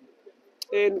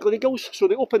in Gleneagles. So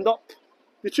they opened up,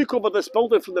 they took over this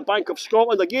building from the Bank of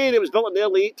Scotland. Again, it was built in the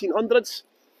early 1800s.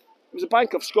 It was a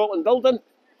Bank of Scotland building.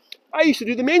 I used to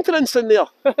do the maintenance in there.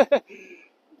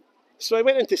 So I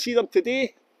went in to see them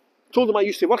today, told them I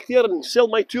used to work there and sell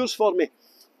my tours for me.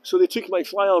 So they took my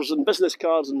flyers and business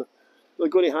cards and they're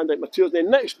going to hand out my tours.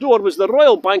 Then next door was the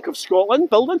Royal Bank of Scotland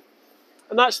building,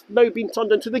 and that's now been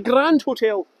turned into the Grand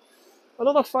Hotel,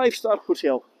 another 5-star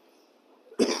hotel.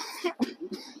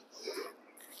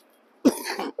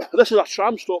 This is a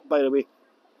tram stop, by the way,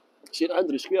 St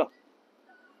Andrew Square.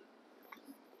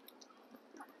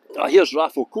 Ah, here's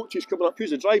Raffle Coaches coming up. Who's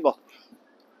the driver?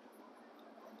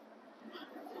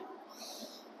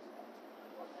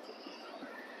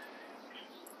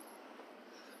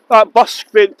 That bus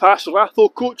went past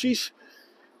Rathole Coaches.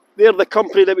 They're the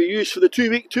company that we use for the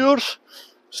 2-week tours.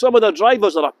 Some of the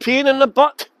drivers are a pain in the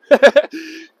butt. So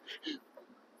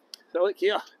look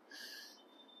here.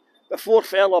 The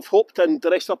 4th Earl of Hopetoun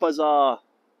dressed up as a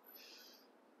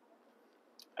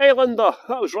Islander.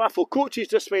 That was Rathole Coaches,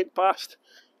 just went past.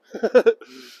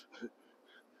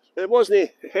 It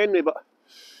wasn't Henry, but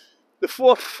the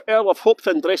 4th Earl of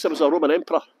Hopetoun dressed up as a Roman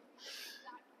Emperor.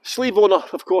 Sleeve owner,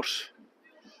 of course.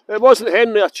 It wasn't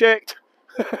Henry, I checked.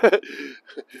 I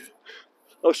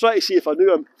was trying to see if I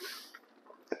knew him.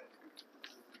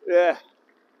 Yeah.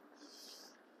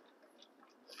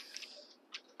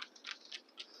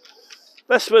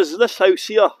 This house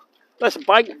here, this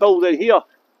bank building here,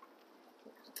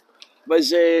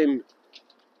 was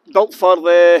built for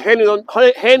the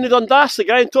Henry Dundas, the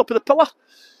guy on top of the pillar.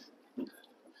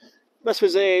 This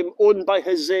was owned by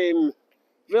his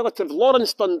relative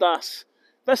Lawrence Dundas.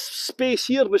 This space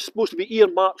here was supposed to be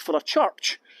earmarked for a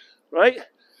church, right?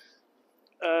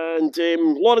 And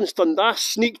Lawrence Dundas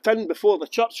sneaked in before the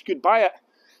church could buy it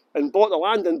and bought the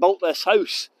land and built this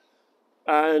house.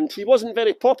 And he wasn't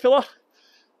very popular,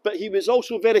 but he was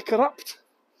also very corrupt.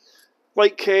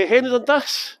 Like Henry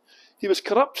Dundas, he was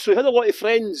corrupt, so he had a lot of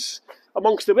friends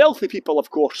amongst the wealthy people,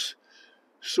 of course.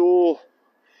 So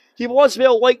he was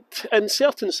well liked in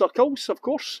certain circles, of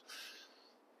course,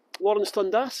 Lawrence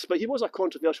Dundas, but he was a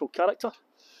controversial character,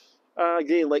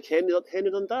 again like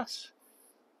Henry Dundas.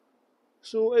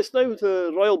 So it's now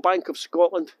the Royal Bank of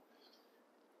Scotland.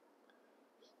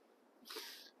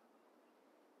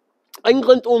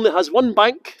 England only has one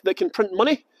bank that can print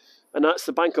money, and that's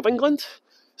the Bank of England.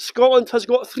 Scotland has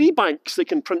got 3 banks that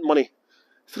can print money.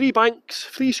 3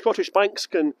 Scottish banks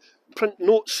can print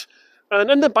notes. And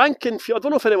in the banking field, I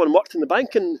don't know if anyone worked in the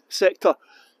banking sector,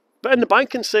 but in the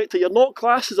banking sector, you're not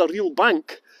classed as a real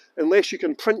bank unless you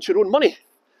can print your own money.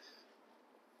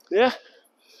 Yeah?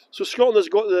 So Scotland has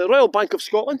got the Royal Bank of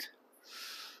Scotland,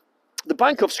 the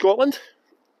Bank of Scotland,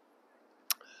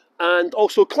 and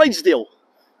also Clydesdale.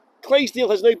 Clydesdale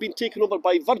has now been taken over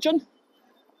by Virgin,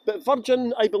 but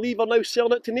Virgin, I believe, are now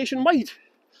selling it to Nationwide.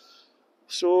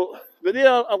 So, but they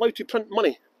are allowed to print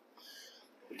money.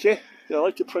 Okay, they're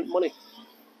allowed to print money.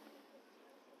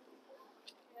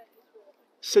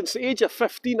 Since the age of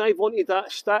 15, I've wanted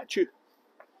that statue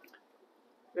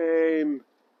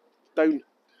down.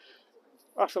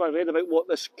 After I read about what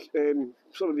this,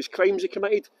 some of his crimes he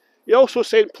committed. He also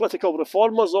sent political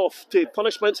reformers off to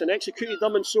punishments and executed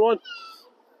them and so on.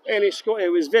 And he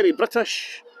was very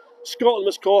British. Scotland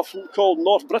was called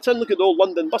North Britain. Look at the old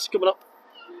London bus coming up.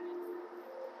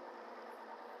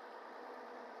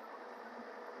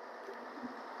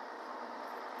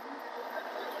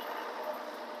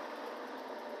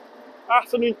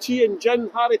 Afternoon tea and gin,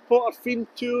 Harry Potter themed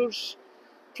tours,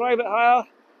 private hire.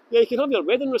 Yeah, you can have your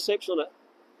wedding reception on it.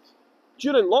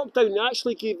 During lockdown, they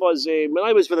actually gave us, when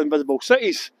I was with Invisible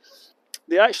Cities,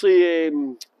 they actually,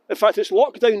 in fact it's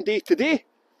lockdown day today.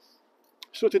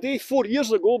 So today, 4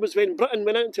 years ago, was when Britain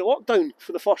went into lockdown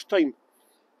for the first time.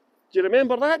 Do you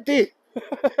remember that day?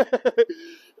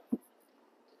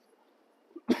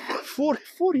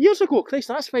 4 years ago, Christ,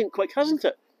 that's went quick, hasn't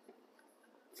it?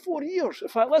 4 years. In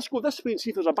fact, let's go this way and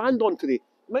see if there's a band on today.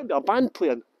 There might be a band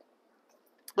playing.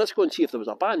 Let's go and see if there was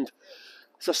a band.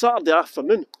 It's a Saturday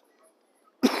afternoon.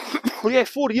 Well, yeah,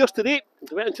 4 years today,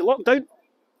 we went into lockdown.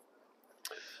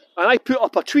 And I put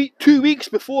up a tweet 2 weeks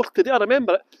before today, I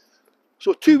remember it.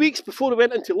 So 2 weeks before we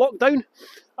went into lockdown,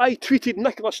 I tweeted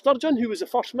Nicola Sturgeon, who was the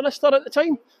First Minister at the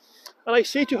time. And I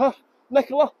say to her,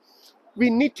 Nicola, we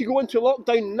need to go into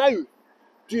lockdown now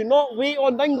do not wait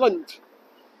on England.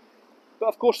 But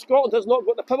of course Scotland has not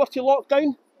got the power to lock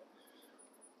down.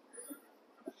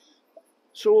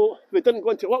 So we didn't go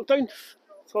into lockdown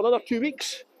for another 2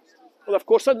 weeks. And of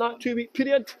course in that 2 week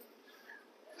period,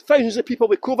 thousands of people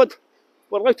with COVID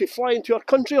were allowed to fly into our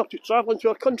country or to travel into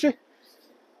our country.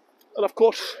 And of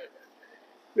course,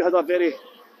 we had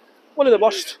one of the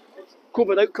worst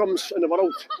COVID outcomes in the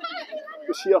world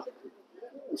was here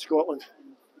in Scotland.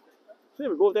 There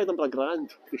we go, the Edinburgh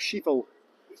Grand, the Sheffield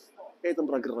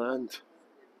Edinburgh Grand.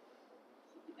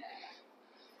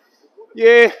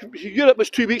 Yeah, Europe was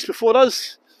 2 weeks before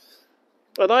us,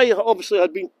 and I obviously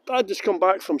I'd just come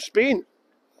back from Spain,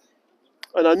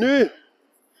 and I knew,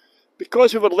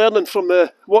 because we were learning from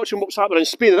watching what was happening in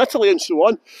Spain and Italy and so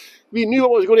on, we knew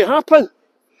what was going to happen.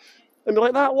 And we're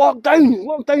like, that, lock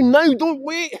down now, don't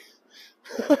wait.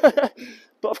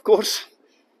 But of course,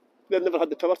 they've never had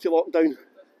the power to lock down.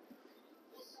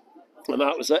 And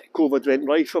that was it, COVID went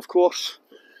rife, of course.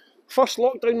 First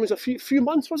lockdown was a few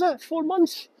months, was it? 4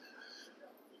 months?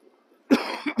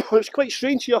 It was quite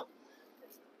strange here.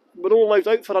 We're all allowed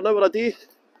out for an hour a day.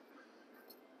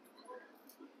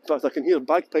 In fact, I can hear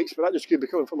bagpipes, but that just could be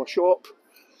coming from a shop.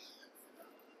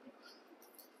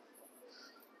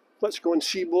 Let's go and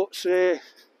see what's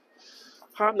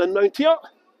happening round here.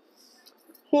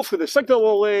 Hopefully the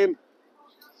signal will...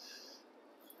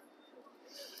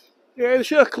 yeah, they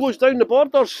should have closed down the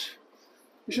borders.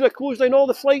 They should have closed down all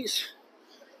the flights.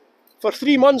 For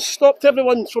 3 months, stopped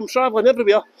everyone from travelling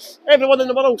everywhere. Everyone in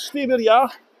the world, stay where you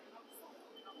are.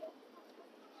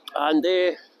 And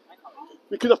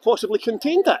we could have possibly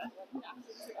contained it.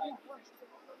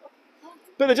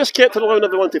 But they just kept allowing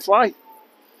everyone to fly.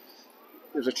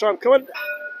 There's a tram coming.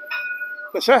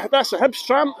 That's a Hibs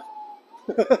tram.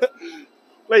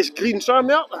 Nice green tram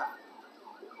there.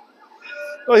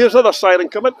 Oh, here's another siren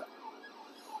coming.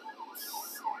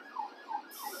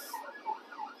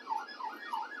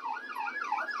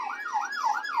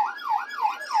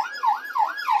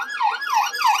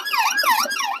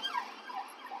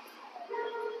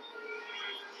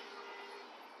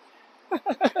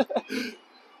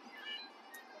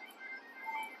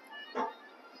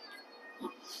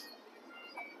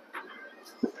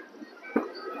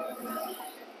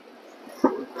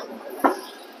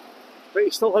 But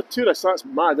you still had tourists, that's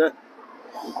mad, eh?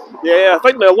 Yeah, I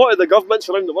think a lot of the governments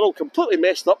around the world completely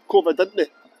messed up COVID, didn't they?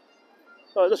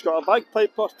 I just got a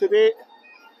bagpiper today.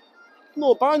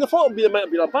 No band, I thought it might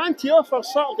have been a band here for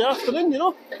Saturday afternoon, you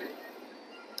know?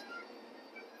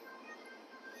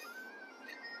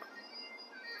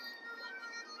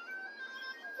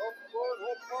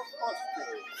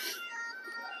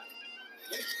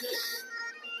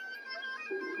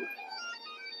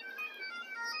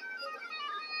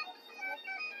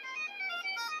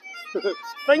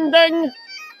 Ding ding!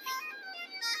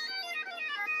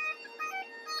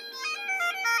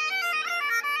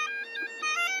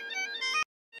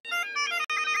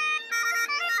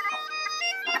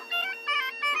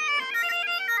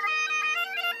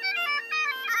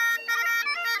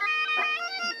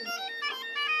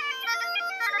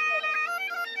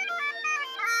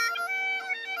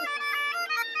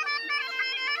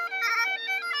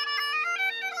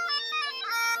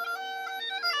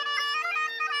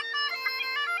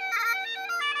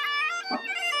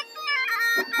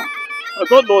 I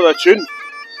don't know the tune.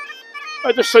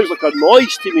 It just sounds like a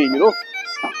noise to me, you know?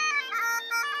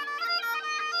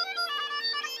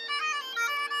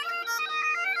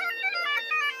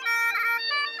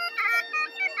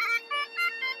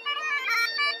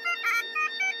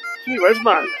 Gee whiz,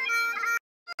 man.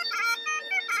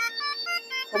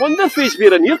 I wonder if he's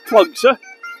wearing earplugs, eh?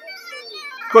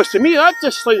 Because to me that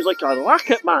just sounds like a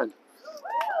racket, man.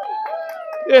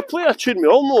 Yeah, play a tune we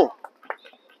all know.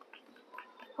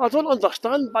 I don't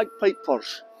understand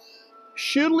bagpipers.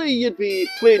 Surely you'd be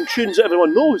playing tunes that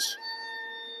everyone knows.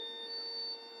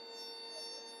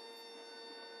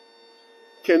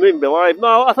 Can even be live?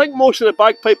 No, I think most of the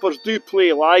bagpipers do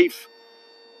play live.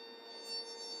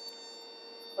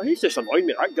 Oh, he's just annoying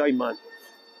me, that guy, man.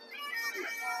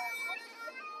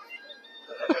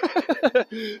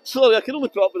 Sorry, I can only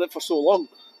put up with it for so long.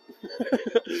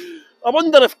 I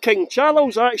wonder if King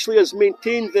Charles actually has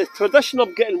maintained the tradition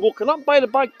of getting woken up by the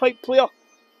bagpipe player.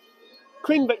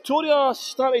 Queen Victoria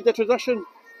started the tradition.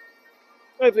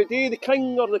 Every day the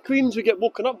King or the Queens would get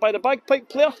woken up by the bagpipe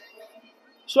player.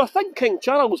 So I think King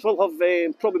Charles will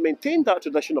have probably maintained that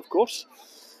tradition, of course.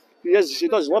 He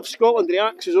does love Scotland, and he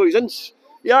acts as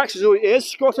though he is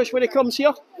Scottish when he comes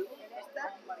here.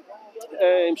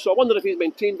 So I wonder if he's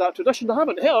maintained that tradition. I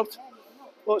haven't heard.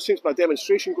 Well, it seems to be a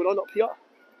demonstration going on up here.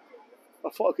 I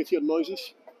thought I could hear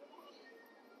noises.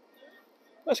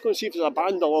 Let's go and see if there's a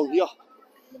band along here.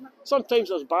 Sometimes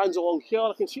there's bands along here.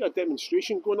 I can see a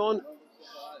demonstration going on.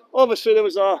 Obviously there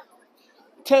was a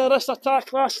terrorist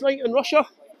attack last night in Russia.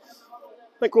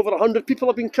 I think over 100 people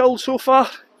have been killed so far.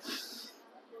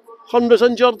 Hundreds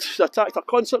injured. They attacked a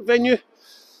concert venue.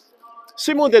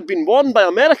 Seemingly they'd been warned by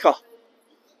America,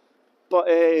 but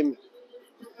the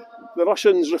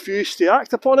Russians refused to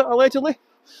act upon it, allegedly.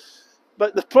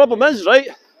 But the problem is, right,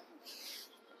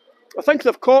 I think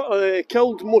they've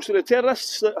killed most of the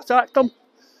terrorists that attacked them.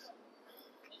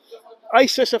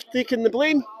 ISIS have taken the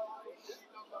blame.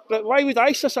 But why would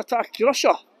ISIS attack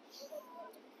Russia?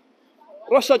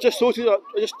 Russia just hosted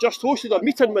a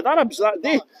meeting with Arabs that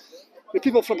day, with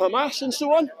people from Hamas and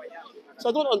so on. So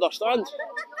I don't understand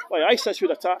why ISIS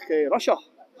would attack Russia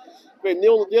when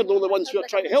they're the only ones who are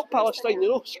trying to help Palestine. You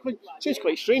know, seems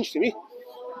quite strange to me.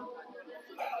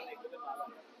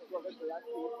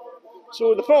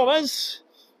 So the problem is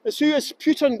who is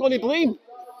Putin going to blame?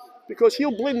 Because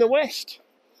he'll blame the West.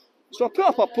 So I put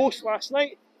up a post last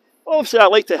night. Obviously I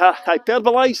like to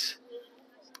hyperbolise.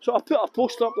 So I put a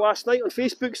post up last night on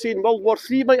Facebook saying World War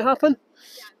III might happen.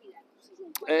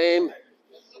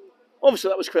 Obviously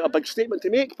that was quite a big statement to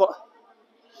make, but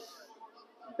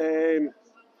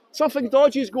something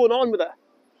dodgy is going on with it.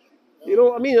 You know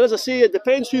what I mean? As I say, it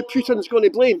depends who Putin's going to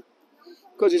blame.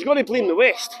 Because he's going to blame the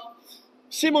West.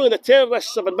 Seemingly the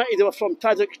terrorists have admitted they were from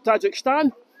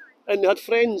Tajikistan and they had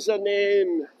friends and they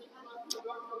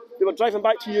were driving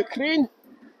back to Ukraine.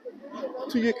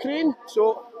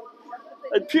 So,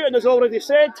 and Putin has already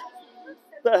said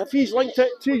that if he's linked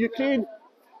it to Ukraine,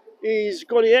 he's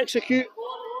going to execute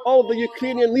all the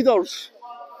Ukrainian leaders.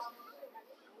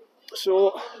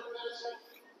 So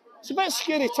it's a bit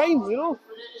scary time, you know.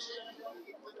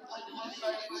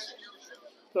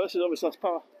 So this is obviously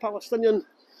Palestinian.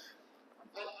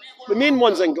 The main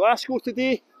one's in Glasgow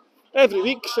today. Every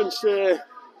week since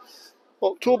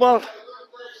October,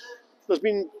 there's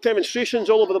been demonstrations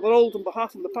all over the world on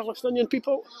behalf of the Palestinian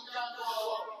people.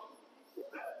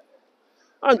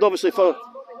 And obviously for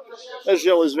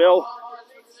Israel as well.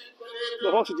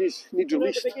 The hostages need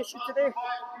released.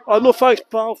 Oh, no thanks,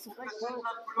 pal.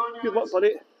 Good luck,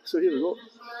 buddy. So here we go.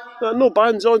 No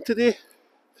bands on today.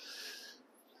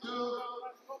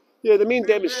 Yeah, the main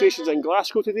demonstration's in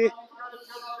Glasgow today.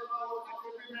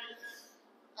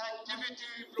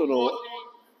 Don't know.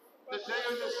 The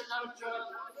Zionist culture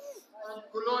and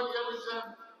colonialism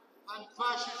and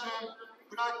fascism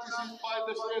practices by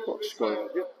the state of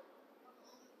Israel.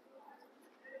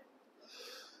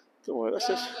 Don't know what this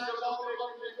is.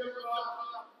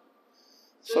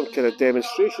 Some kind of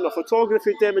demonstration, a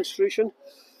photography demonstration.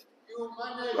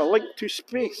 A link to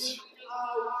space.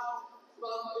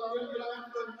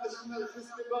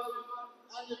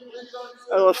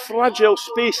 A Fragile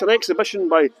Space, an exhibition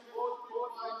by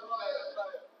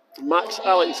Max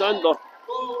Alexander.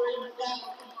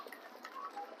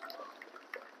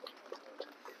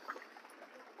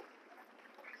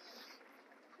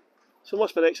 So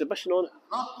must be an exhibition on it.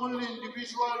 Not only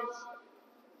individuals,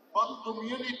 but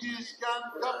communities can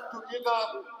come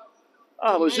together.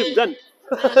 I was zoomed in.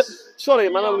 Sorry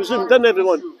man, I was zoomed in,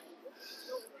 everyone.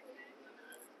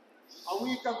 A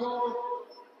week ago,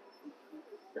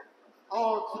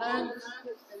 our friends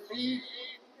in Leeds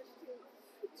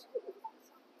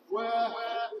were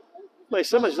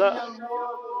Nice image that.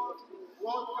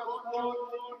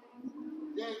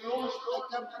 they launched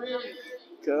a campaign.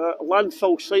 Look at that,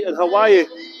 landfill site in Hawaii.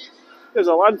 There's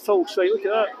a landfill site, look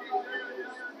at that.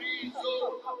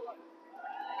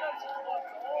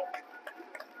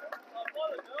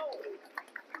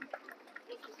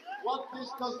 What this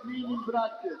does mean in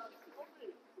practice?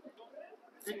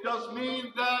 It does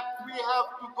mean that we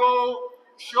have to go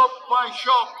shop by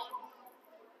shop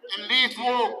in Leith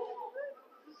Walk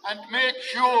and make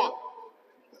sure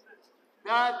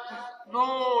that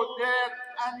no there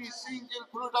any single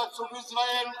products of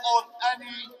Israel or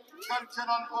any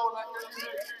cultural or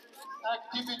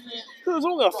activity. There's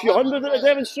only a few hundred at the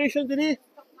demonstration today.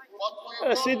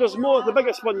 I say there's more, the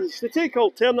biggest ones. They take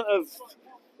alternative.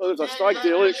 Oh, there's a stag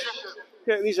do, look.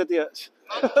 Get these idiots.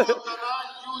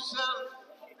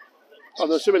 I'm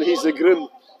assuming he's the groom.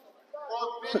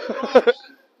 And take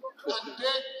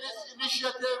this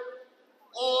initiative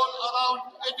all around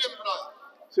Edinburgh.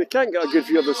 So you can't get a good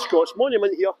view of the Scots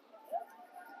Monument here.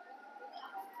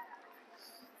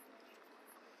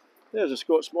 There's the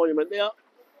Scots Monument there.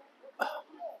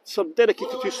 Some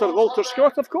dedicated to Sir Walter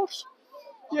Scott, of course.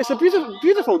 Yeah, it's a beautiful,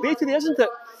 beautiful day today, isn't it?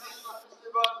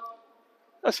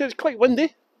 I say it's quite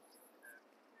windy.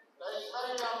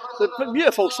 It's a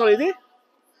beautiful sunny day.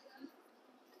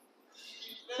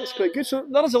 That's quite good. So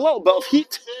there is a little bit of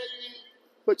heat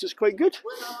which is quite good.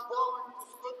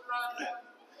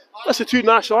 That's the two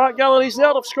National Art Galleries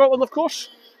there of Scotland, of course.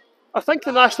 I think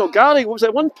the National Gallery, what was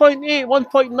it, 1.8,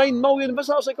 1.9 million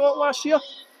visitors it got last year?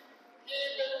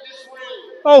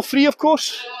 All free, of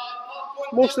course.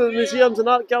 Most of the museums and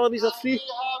art galleries are free.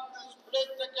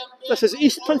 This is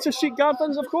East Princess Street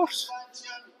Gardens, of course.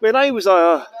 When I was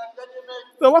I'm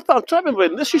trying to remember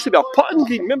when this used to be a putting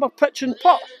green. Remember pitch and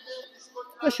putt?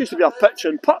 This used to be a pitch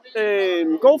and putt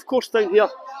golf course down here.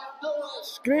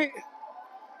 It's great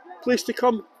place to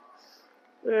come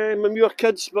when we were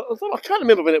kids, but I can't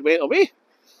remember when it went away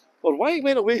or why it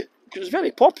went away. Because it was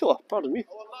very popular. Pardon me.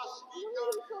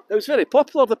 It was very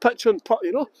popular, the pitch and putt,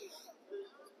 you know.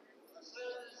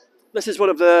 This is one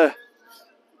of the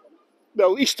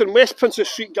East and West Princess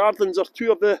Street Gardens are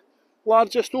two of the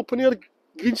largest open-air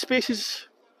green spaces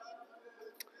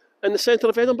in the centre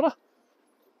of Edinburgh.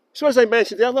 So as I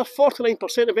mentioned earlier,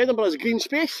 49% of Edinburgh is green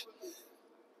space,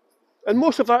 and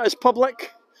most of that is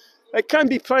public. It can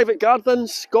be private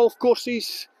gardens, golf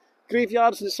courses,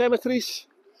 graveyards and cemeteries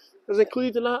is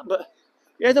included in that, but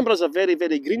Edinburgh is a very,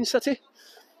 very green city.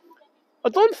 I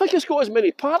don't think it's got as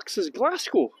many parks as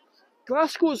Glasgow.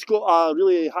 Glasgow's got a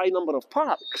really high number of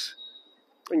parks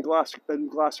in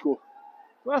Glasgow.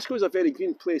 Glasgow is a very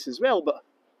green place as well, but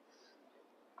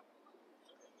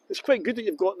it's quite good that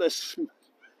you've got this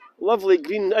lovely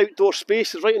green outdoor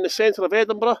space right in the centre of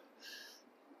Edinburgh.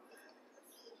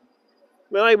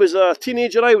 When I was a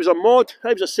teenager, I was a mod.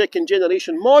 I was a second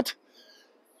generation mod.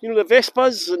 You know, the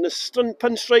Vespas and the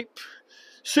pinstripe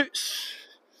suits,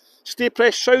 stay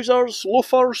pressed trousers,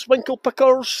 loafers, winkle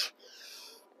pickers.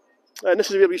 And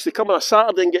this is where we used to come on a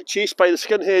Saturday and get chased by the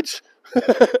skinheads.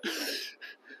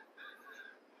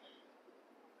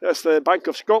 That's the Bank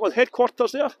of Scotland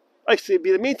headquarters there. I used to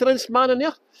be the maintenance man in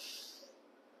there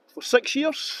for 6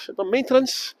 years. I've done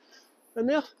maintenance in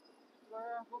there.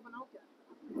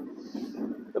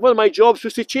 One of my jobs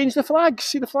was to change the flags.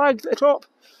 See the flag at the top?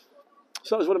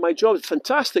 So that was one of my jobs.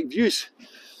 Fantastic views.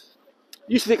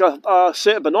 Used to take a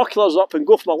set of binoculars up and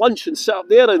go for my lunch and sit up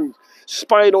there and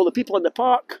spy on all the people in the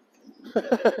park.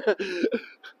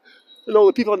 And all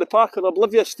the people in the park are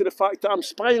oblivious to the fact that I'm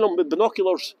spying on them with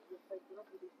binoculars.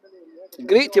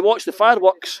 Great to watch the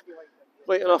fireworks,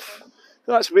 right enough.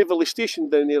 That's Waverley Station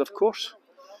down there, of course,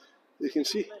 you can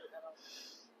see.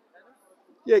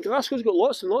 Yeah, Glasgow's got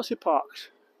lots and lots of parks.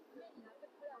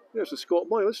 There's the Scott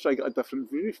Moy. Let's try and get a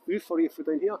different view for you from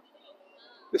down here.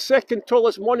 The second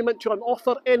tallest monument to an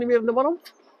author anywhere in the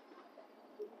world.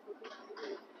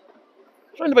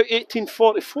 Around about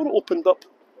 1844 it opened up.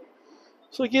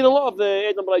 So again, a lot of the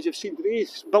Edinburgh you've seen today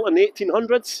is built in the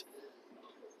 1800s.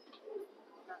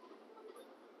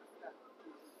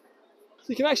 So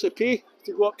you can actually pay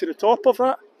to go up to the top of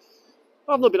that.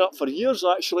 I've not been up for years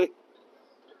actually.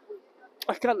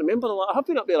 I can't remember a lot. I have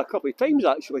been up there a couple of times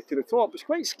actually to the top. It's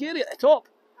quite scary at the top.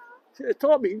 At the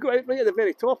top, you can go out right at the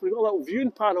very top and we've got a little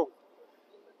viewing panel.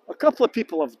 A couple of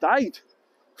people have died.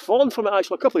 Fallen from it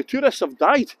actually. A couple of tourists have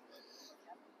died.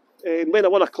 When a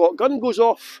 1 o'clock gun goes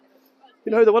off.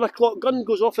 You know how the 1 o'clock gun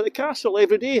goes off at the castle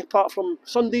every day, apart from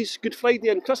Sundays, Good Friday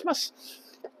and Christmas.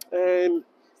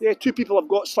 Yeah, 2 people have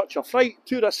got such a fright.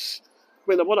 Tourists,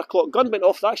 when the 1 o'clock gun went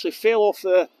off, they actually fell off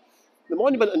the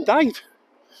monument and died.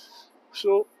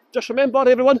 So just remember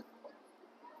everyone,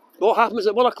 what happens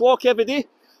at 1 o'clock every day,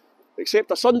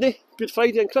 except a Sunday, Good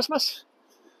Friday and Christmas?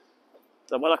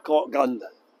 The 1 o'clock gun.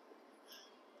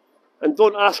 And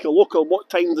don't ask a local what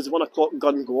time does 1 o'clock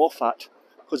gun go off at,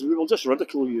 because we will just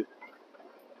ridicule you.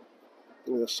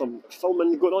 There's some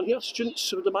filming going on here,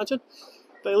 students I would imagine,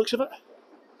 by the looks of it.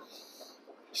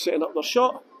 Setting up their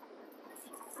shot.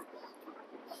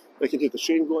 I can hear the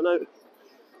train going out.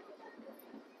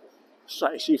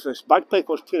 Trying to see if this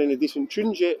bagpiper's playing any decent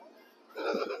tunes yet.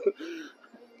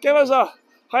 Give us a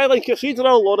Highland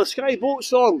Cathedral or a Sky Boat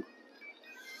song.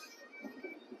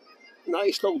 Nah,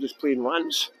 he's still just playing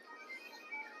rants.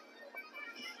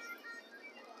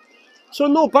 So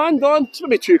no band on. It's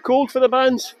maybe too cold for the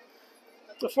bands.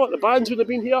 I thought the bands would have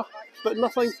been here, but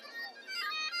nothing.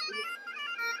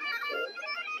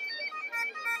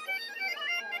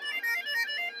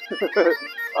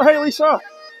 Oh, hey Lisa,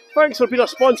 thanks for being a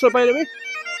sponsor by the way.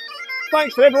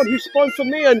 Thanks for everyone who sponsored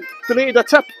me and donated a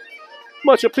tip.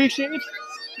 Much appreciated.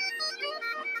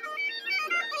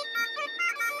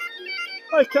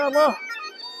 Hi Carla.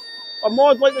 A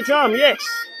mod like the Jam, yes.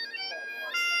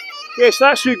 Yes,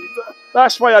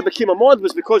 that's why I became a mod,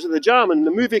 was because of the Jam, and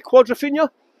the movie Quadrophenia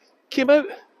came out.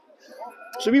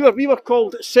 So we were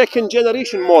called second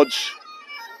generation mods.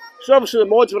 So obviously the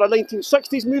mods were a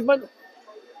 1960s movement.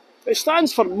 It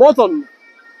stands for modern.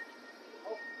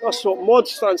 That's what mod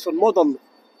stands for, modern.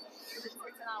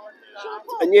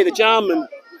 And yeah, the Jam and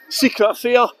Secret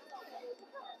Affair,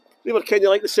 they were kind of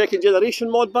like the second generation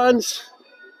mod bands.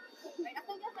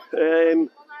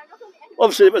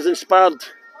 Obviously it was inspired,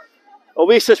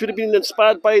 Oasis would have been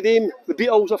inspired by them, the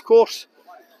Beatles of course,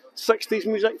 60s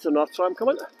music, to North Tram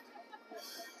coming.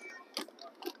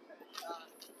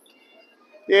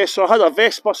 Yeah, so I had a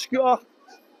Vespa scooter,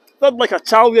 they had like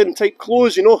Italian type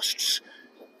clothes, you know, suits.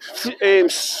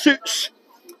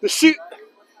 The suit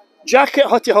jacket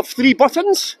had to have 3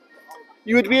 buttons.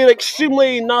 You would wear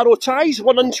extremely narrow ties,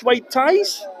 1-inch wide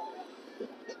ties.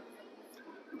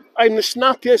 I'm the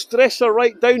snappiest dresser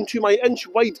right down to my inch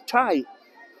wide tie,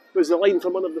 was the line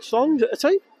from one of the songs at the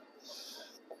time.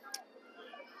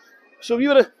 So we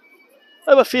were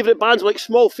our favourite bands like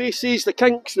Small Faces, The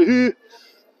Kinks, The Who,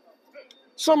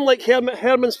 some like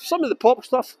Herman's, some of the pop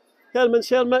stuff, Herman's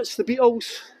Hermits, The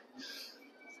Beatles.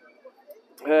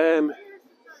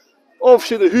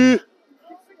 Obviously The Who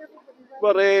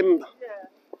were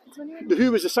The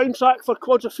Who was the soundtrack for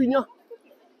Quadrophenia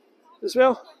as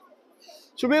well.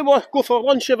 So we will go for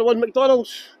lunch, everyone,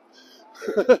 McDonald's.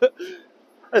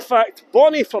 In fact,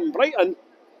 Bonnie from Brighton,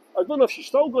 I don't know if she's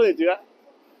still going to do it,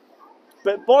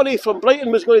 but Bonnie from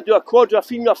Brighton was going to do a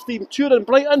Quadrophenia themed tour in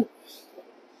Brighton.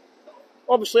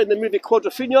 Obviously in the movie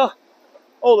Quadrophenia,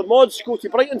 all the mods go to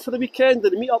Brighton for the weekend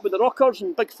and they meet up with the rockers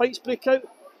and big fights break out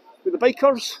with the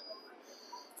bikers.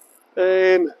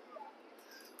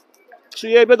 So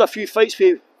yeah, we had a few fights.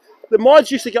 The mods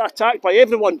used to get attacked by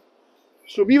everyone.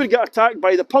 So we would get attacked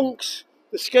by the punks,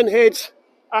 the skinheads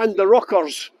and the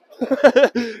rockers.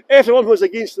 Everyone was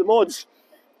against the mods.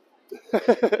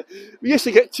 We used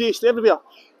to get chased everywhere.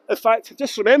 In fact, I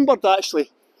just remembered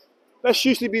actually, this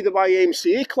used to be the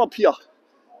YMCA club here.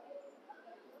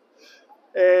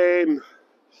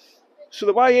 So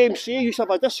the YMCA used to have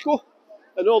a disco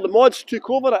and all the mods took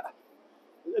over it.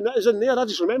 And that is in there, I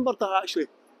just remembered that actually.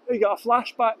 You get a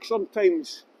flashback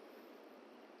sometimes.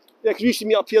 Yeah, because we used to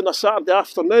meet up here on a Saturday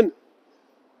afternoon.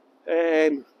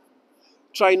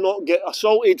 Try not to get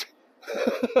assaulted.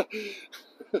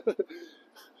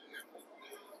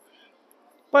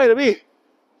 By the way,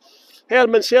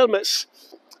 Herman's Hermits.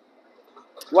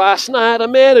 Last night I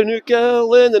met a new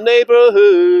girl in the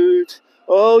neighbourhood.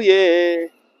 Oh yeah.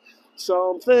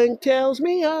 Something tells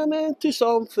me I'm into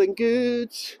something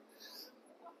good.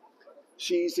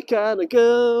 She's the kind of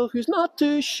girl who's not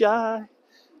too shy.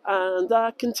 And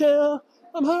I can tell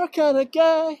I'm her kind of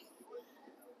guy.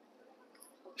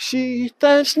 She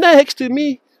danced next to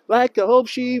me like I hope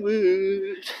she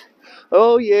would.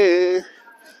 Oh yeah.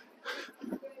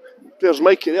 There's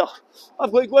Mikey there.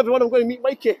 I've got to go, everyone, I'm going to meet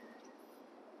Mikey.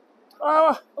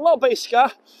 A little bit of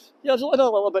ska. Yeah, there's a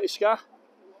little bit of ska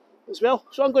as well.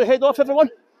 So I'm going to head off, everyone.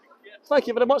 Thank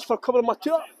you very much for covering my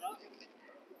tour.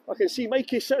 I can see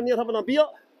Mikey sitting there having a beer.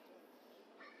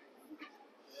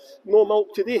 No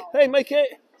milk today. Hey Mikey, are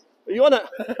you on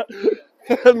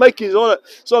it? Mikey's on it.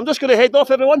 So I'm just going to head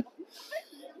off, everyone.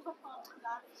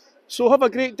 So have a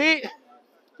great day,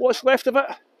 what's left of it.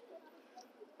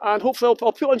 And hopefully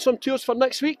I'll put on some tours for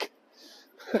next week.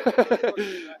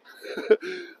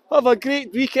 Have a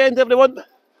great weekend, everyone.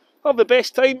 Have the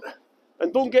best time.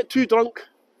 And don't get too drunk.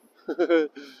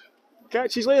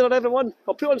 Catch you later, everyone.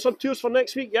 I'll put on some tours for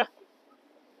next week, yeah?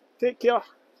 Take care.